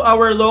on to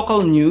our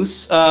local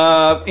news,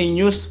 a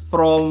news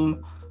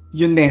from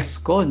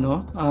UNESCO,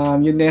 no?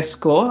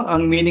 UNESCO,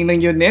 ang meaning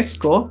ng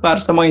UNESCO, para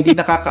sa mga hindi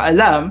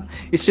nakakaalam,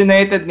 is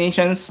United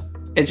Nations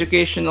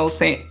Educational,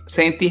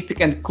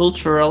 Scientific, and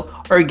Cultural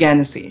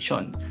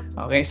Organization.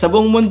 Okay, sa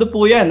buong mundo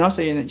po yan, no?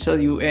 Sa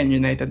UN,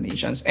 United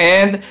Nations.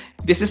 And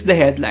this is the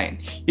headline.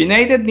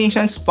 United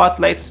Nations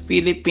spotlights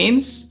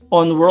Philippines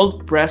on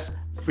World Press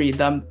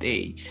Freedom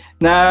Day.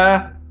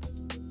 Na,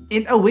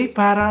 in a way,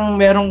 parang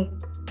merong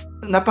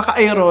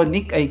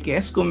napaka-ironic, I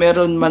guess, kung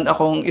meron man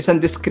akong isang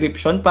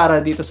description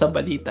para dito sa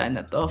balita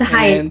na to. Sa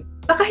height.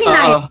 Baka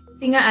hinayang.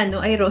 Kasi nga,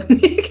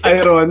 ironic.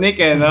 Ironic,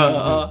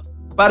 no?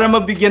 Para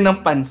mabigyan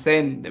ng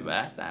pansin, di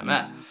ba?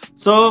 Tama.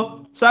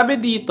 So, sabi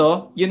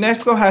dito,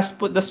 UNESCO has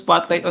put the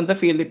spotlight on the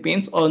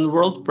Philippines on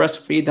World Press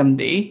Freedom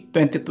Day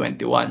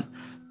 2021.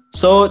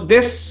 So,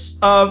 this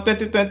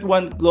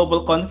 2021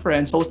 global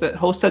conference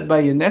hosted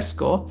by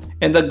UNESCO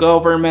and the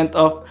government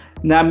of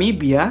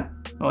Namibia.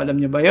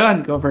 Alam niyo ba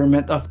yon?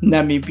 Government of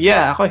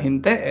Namibia. Ako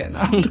hindi. No?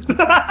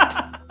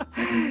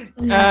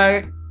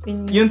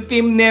 Yung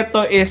theme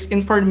nito is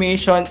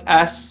information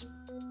as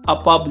a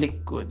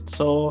public good.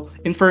 So,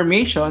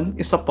 information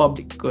is a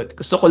public good.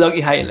 Gusto ko lang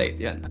i-highlight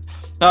yan.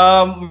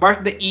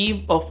 Mark the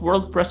eve of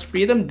World Press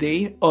Freedom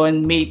Day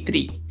on May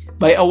 3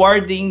 by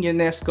awarding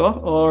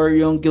UNESCO or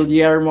yung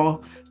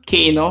Guillermo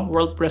Cano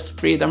World Press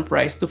Freedom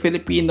Prize to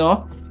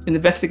Filipino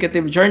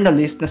investigative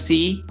journalist na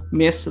si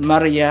Miss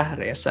Maria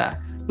Ressa,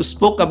 who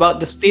spoke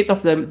about the state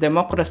of the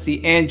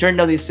democracy and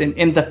journalism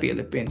in the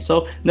Philippines.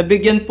 So,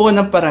 nabigyan po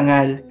ng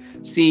parangal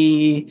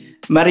si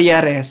Maria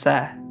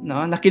Ressa,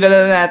 no?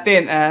 Nakilala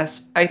natin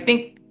as, I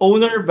think,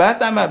 owner ba?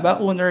 Tama ba?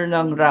 Owner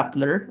ng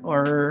Rappler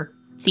or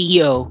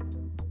CEO.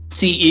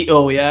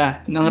 CEO,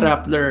 yeah, ng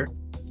Rappler.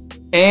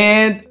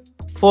 And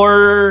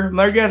for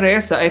Maria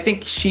Ressa, I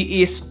think she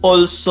is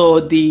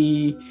also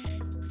the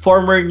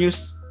former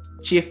news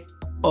chief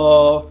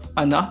of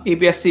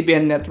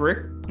ABS-CBN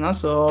network, no?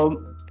 So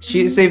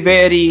she is a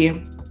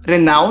very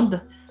renowned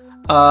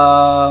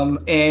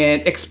and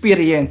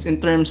experienced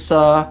in terms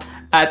sa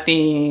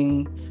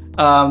ating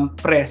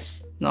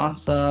press, no,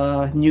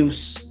 sa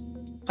news.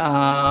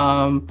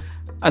 Ano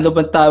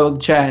bang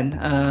tawag dyan?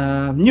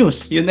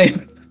 News, yun na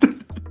yun.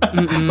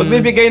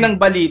 Magbibigay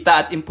ng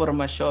balita at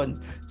impormasyon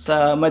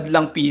sa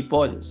madlang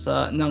people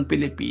ng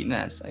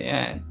Pilipinas.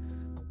 Ayan.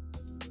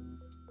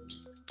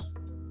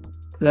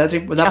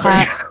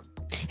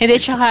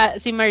 Tsaka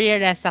si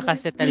Maria Ressa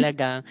kasi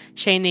talagang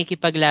siya yung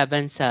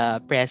nakikipaglaban sa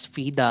press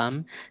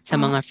freedom, sa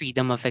mga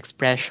freedom of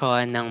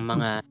expression ng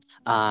mga,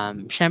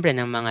 syempre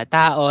ng mga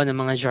tao, ng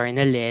mga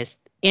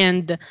journalist.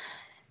 And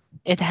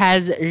it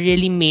has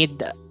really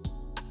made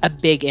a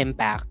big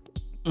impact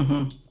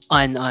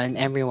on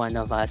every one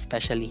of us,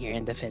 especially here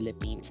in the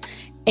Philippines.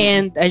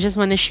 And I just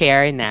want to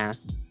share na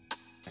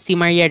si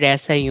Maria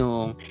Ressa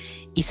yung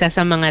isa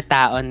sa mga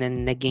tao na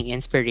naging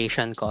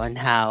inspiration ko on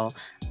how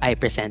I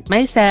present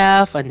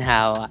myself, on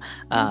how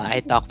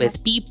I talk with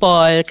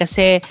people.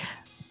 Kasi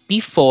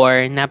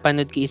before,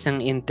 napanood ko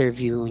isang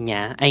interview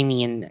niya. I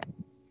mean,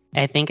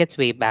 I think it's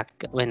way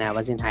back when I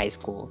was in high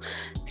school.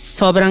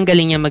 Sobrang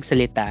galing niya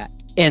magsalita.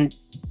 And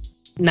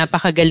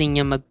napakagaling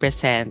niya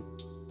mag-present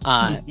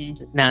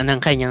ng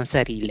kanyang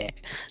sarili.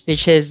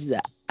 Which is,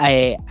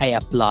 I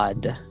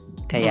applaud.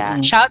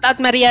 Kaya, shout out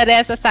Maria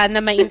Ressa,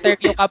 sana may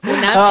interview ka po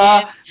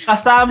namin.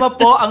 Kasama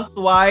po ang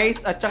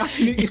Twice at saka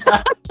sino yung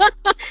isa?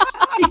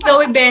 Si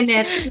Chloe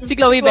Bennett. Si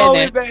Chloe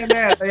Bennett.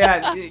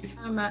 Ayan.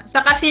 Tama.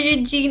 Saka si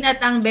Regine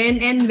at ang Ben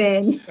and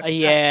Ben.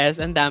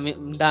 Yes, ang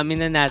dami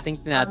na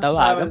nating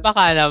tinatawagan.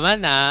 Baka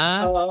naman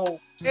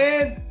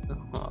And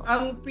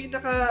ang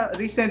pinaka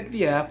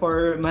recently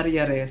for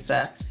Maria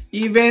Ressa,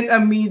 even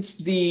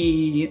amidst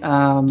the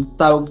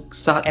tawag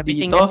sa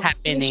everything dito, that's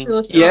happening.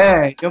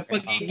 Yung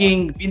pagiging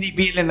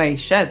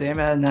binibilanize siya,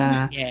 diba,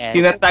 na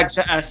tinatag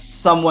siya as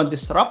someone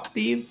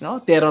disruptive, no,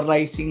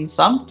 terrorizing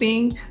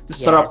something,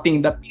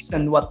 disrupting the peace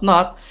and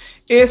whatnot,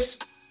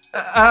 is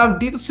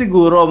dito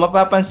siguro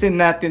mapapansin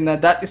natin na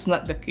that is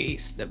not the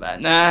case,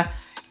 diba, na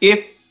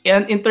if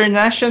an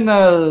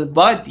international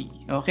body,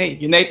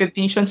 United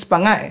Nations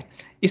pa nga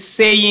is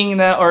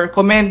saying na or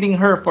commending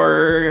her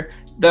for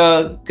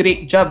the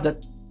great job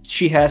that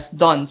she has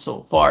done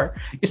so far,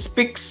 it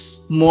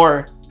speaks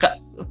more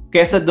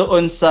kesa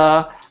doon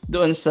sa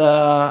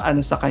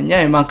sa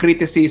kanya, yung mga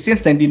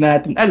criticisms na hindi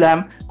natin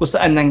alam kung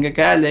saan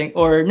nanggagaling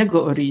or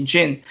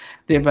nag-origin,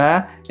 'di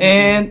ba?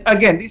 And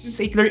again, this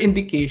is a clear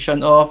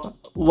indication of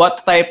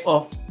what type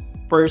of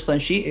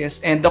person she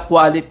is and the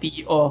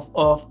quality of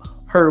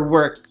her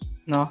work,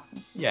 no?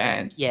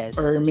 Yan. Yes.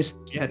 Or Miss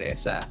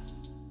Ressa.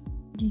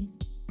 Yes.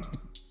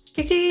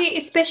 Kasi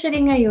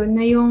especially ngayon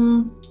na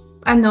yung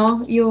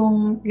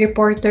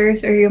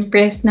reporters or yung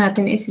press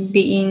natin is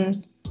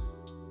being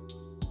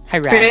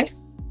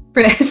harassed.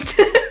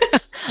 Pressed.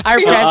 Our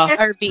Yeah.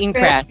 breasts are being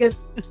pressed.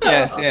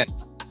 Yes,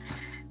 yes.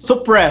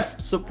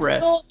 Suppressed. So,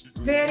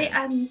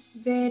 Yeah.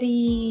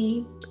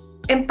 very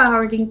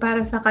empowering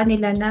para sa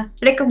kanila na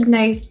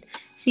recognized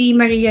si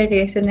Maria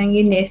Ressa ng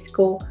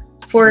UNESCO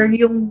for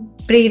yung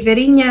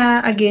bravery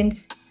niya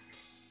against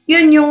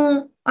yun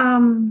yung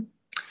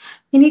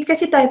hindi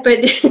kasi tayo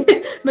pwede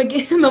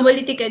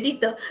mamuliti ka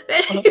dito.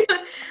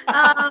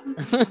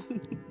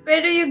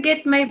 Pero you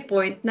get my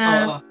point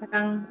na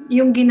parang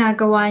yung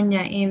ginagawa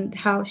niya and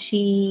how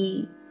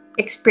she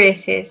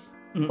expresses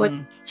what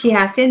she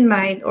has in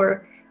mind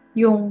or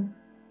yung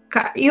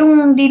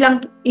hindi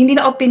lang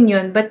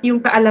opinion but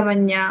yung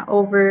kaalaman niya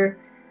over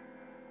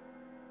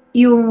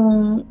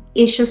yung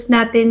issues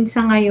natin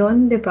sa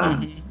ngayon, 'di ba?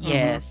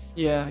 Yes.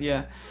 Yeah.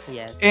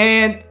 Yes.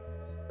 And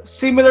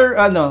similar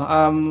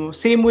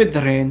same with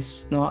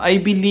Renz, no,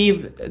 I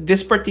believe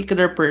this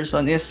particular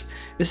person is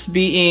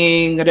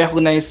being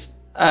recognized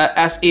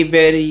as a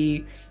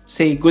very,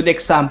 say, good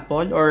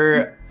example,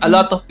 or a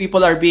lot of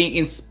people are being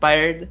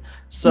inspired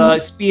sa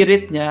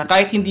spirit niya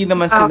kahit hindi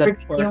naman sila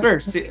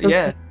workers.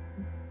 Yeah,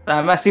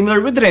 tama.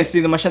 Similar with Renz,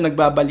 hindi naman siya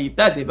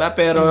nagbabalita, di ba?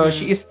 Pero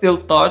she is still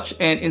touched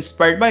and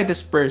inspired by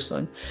this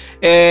person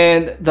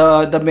and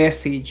the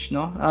message,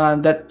 no,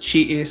 that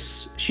she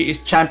is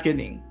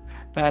championing.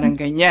 Parang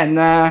ganyan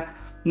na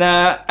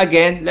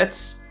again,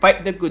 let's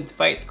fight the good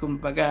fight,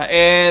 kumbaga.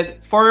 And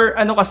for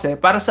kasi,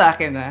 para sa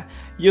akin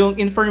yung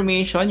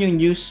information, yung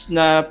news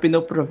na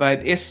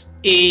pinoprovide is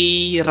a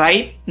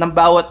right ng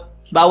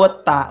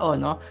bawat tao,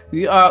 no?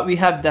 We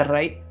have the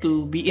right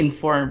to be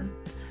informed.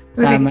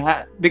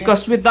 Tama.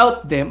 Because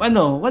without them,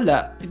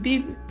 wala.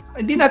 Hindi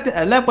natin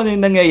alam kung ano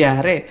yung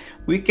nangyayari.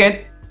 We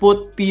can't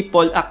put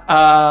people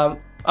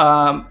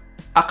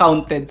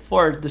accounted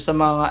for do sa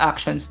mga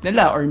actions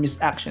nila or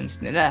misactions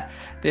nila,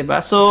 'di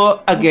ba? So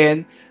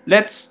again,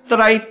 let's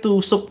try to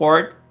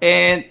support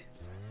and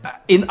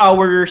in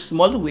our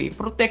small way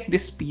protect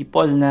these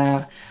people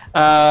na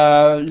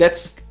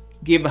let's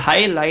give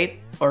highlight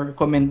or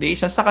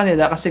commendation sa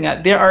kanila kasi nga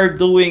they are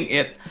doing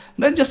it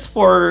not just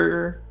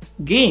for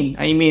gain.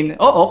 I mean,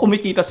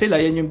 kumikita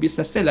sila, yan yung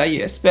business nila,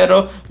 yes,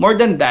 pero more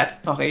than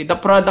that, okay, the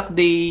product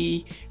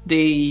they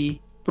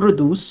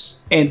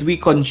produce and we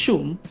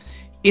consume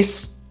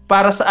is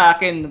para sa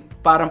akin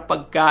parang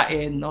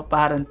pagkain, no,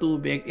 parang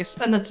tubig, is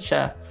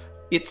siya,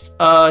 it's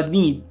a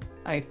need,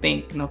 I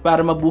think, no,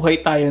 para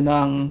mabuhay tayo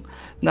ng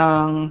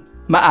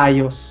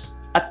maayos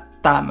at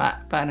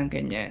tama, parang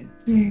ganyan.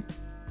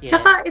 Yes.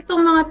 Saka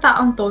itong mga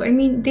taong to, I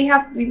mean, they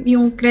have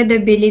yung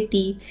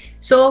credibility.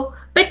 So,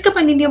 ba't ka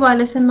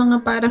paniniwala sa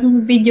mga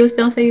parang videos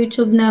lang sa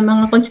YouTube na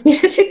mga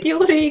conspiracy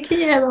theory?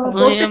 Kaya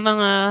yung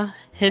mga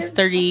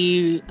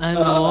history,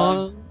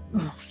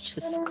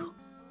 Diyos ko.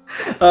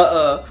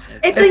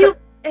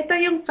 Ito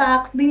yung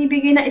facts,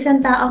 binibigay na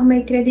isang taong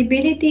may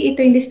credibility,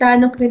 ito yung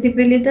listahan ng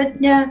credibilidad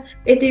niya,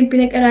 ito yung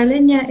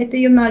pinag-aralan niya, ito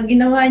yung mga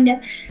ginawa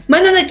niya.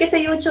 Manonood ka sa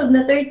YouTube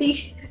na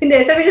 30, hindi,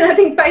 sabihin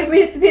natin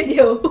 5-minute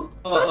video.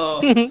 Oo.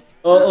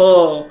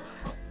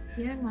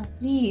 Yeah,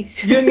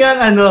 please. Yun nga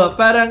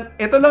parang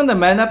ito lang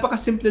naman,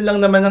 napakasimple lang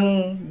naman ang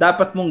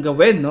dapat mong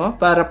gawin, no,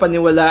 para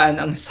paniwalaan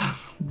ang isang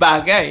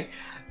bagay.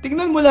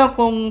 Tingnan mo lang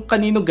kung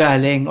kanino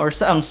galing or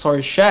saang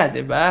source siya,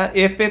 'di ba?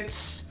 If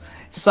it's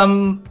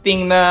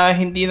something na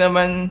hindi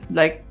naman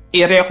like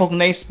a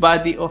recognized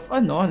body of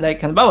like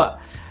halimbawa,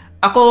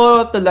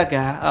 ako talaga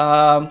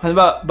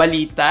halimbawa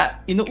balita,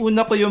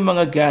 inuuna ko yung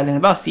mga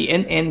galing halimbawa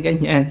CNN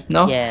ganyan,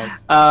 no? Yes.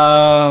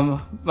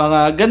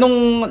 Mga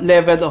ganong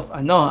level of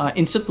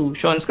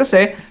institutions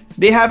kasi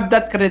they have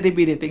that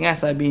credibility nga,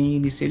 sabi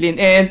ni Celine,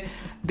 and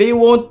they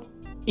won't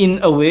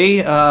in a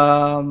way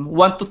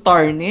want to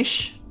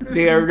tarnish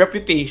their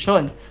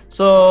reputation.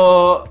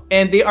 So,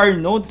 and they are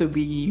known to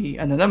be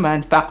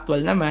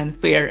factual naman,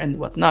 fair and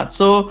whatnot.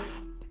 So,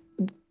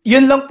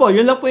 yun lang po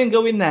yung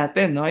gawin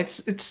natin, no?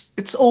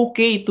 It's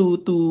okay to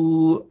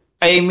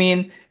I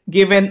mean,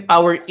 given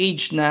our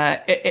age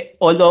na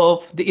all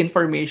of the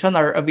information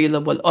are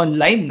available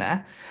online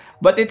na,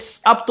 but it's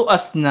up to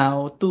us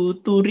now to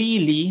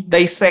really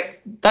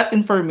dissect that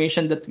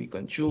information that we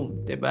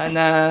consume, 'di ba?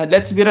 Na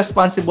let's be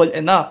responsible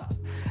enough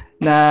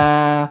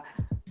na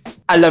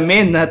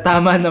alamin na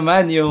tama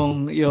naman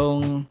yung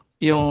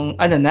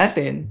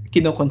natin,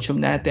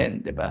 kino-consume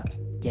natin, 'di ba?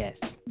 Yes.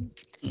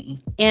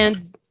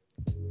 And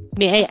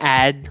may I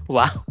add,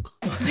 wow.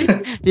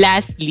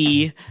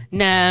 Lastly,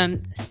 na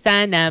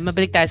sana,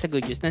 mabalik tayo sa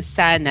good news, na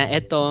sana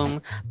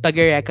itong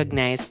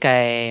pag-recognize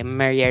kay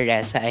Maria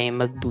Ressa ay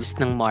mag-boost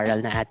ng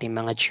moral na ating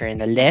mga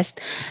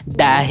journalist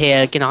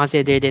dahil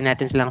kinakonsider din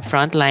natin silang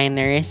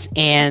frontliners,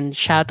 and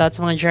shoutout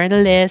sa mga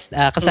journalist,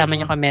 kasama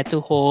niyo kami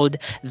to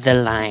hold the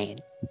line.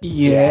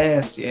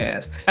 Yes.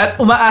 At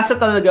umaasa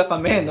talaga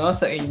kami, no,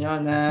 sa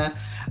inyo na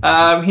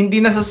hindi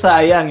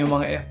nasasayang yung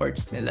mga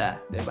efforts nila,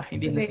 'di ba?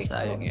 Hindi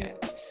nasasayang 'yan.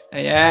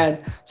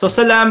 Ayan. So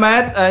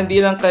salamat hindi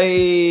lang kay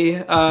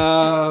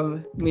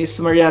Miss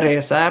Maria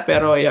Ressa,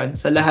 pero ayan,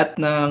 sa lahat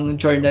ng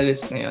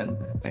journalists ngayon.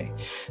 Okay.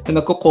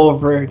 Na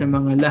nagko-cover ng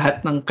mga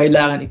lahat ng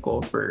kailangan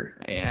i-cover.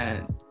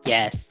 Ayan.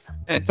 Yes.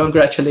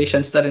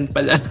 Congratulations na rin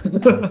pala.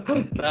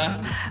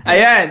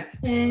 Ayan.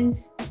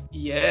 Yes.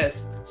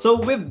 Yes. So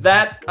with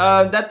that,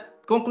 that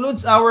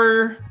concludes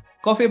our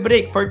coffee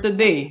break for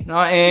today,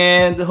 no?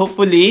 And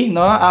hopefully,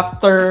 no,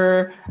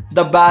 after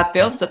the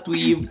battles that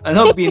we've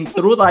been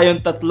through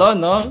tayong tatlo,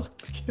 no?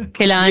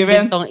 Kailangan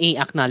din tong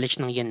i-acknowledge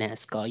ng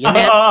UNESCO.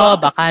 UNESCO,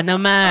 baka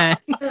naman.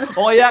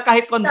 O kaya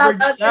kahit Shout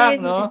Converge out to lang,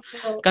 no?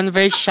 UNESCO.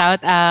 Converge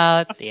shout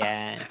out.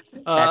 Yan.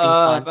 Sa ating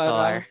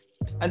sponsor.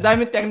 Ang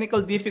daming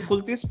technical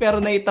difficulties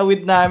pero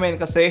naitawid namin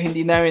kasi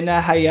hindi namin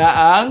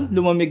nahayaang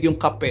lumamig yung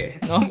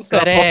kape, no? So,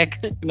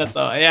 Correct. na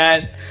to.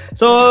 Ayan.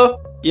 So,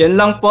 yan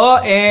lang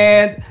po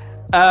and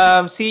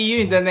see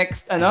you in the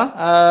next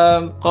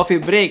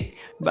coffee break.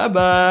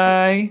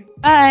 Bye-bye.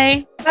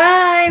 Bye.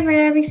 Bye!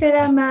 Maraming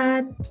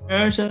salamat.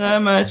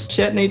 Salamat.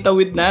 Shit,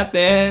 naitawid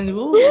natin.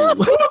 Woo!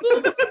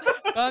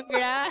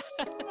 Congrats.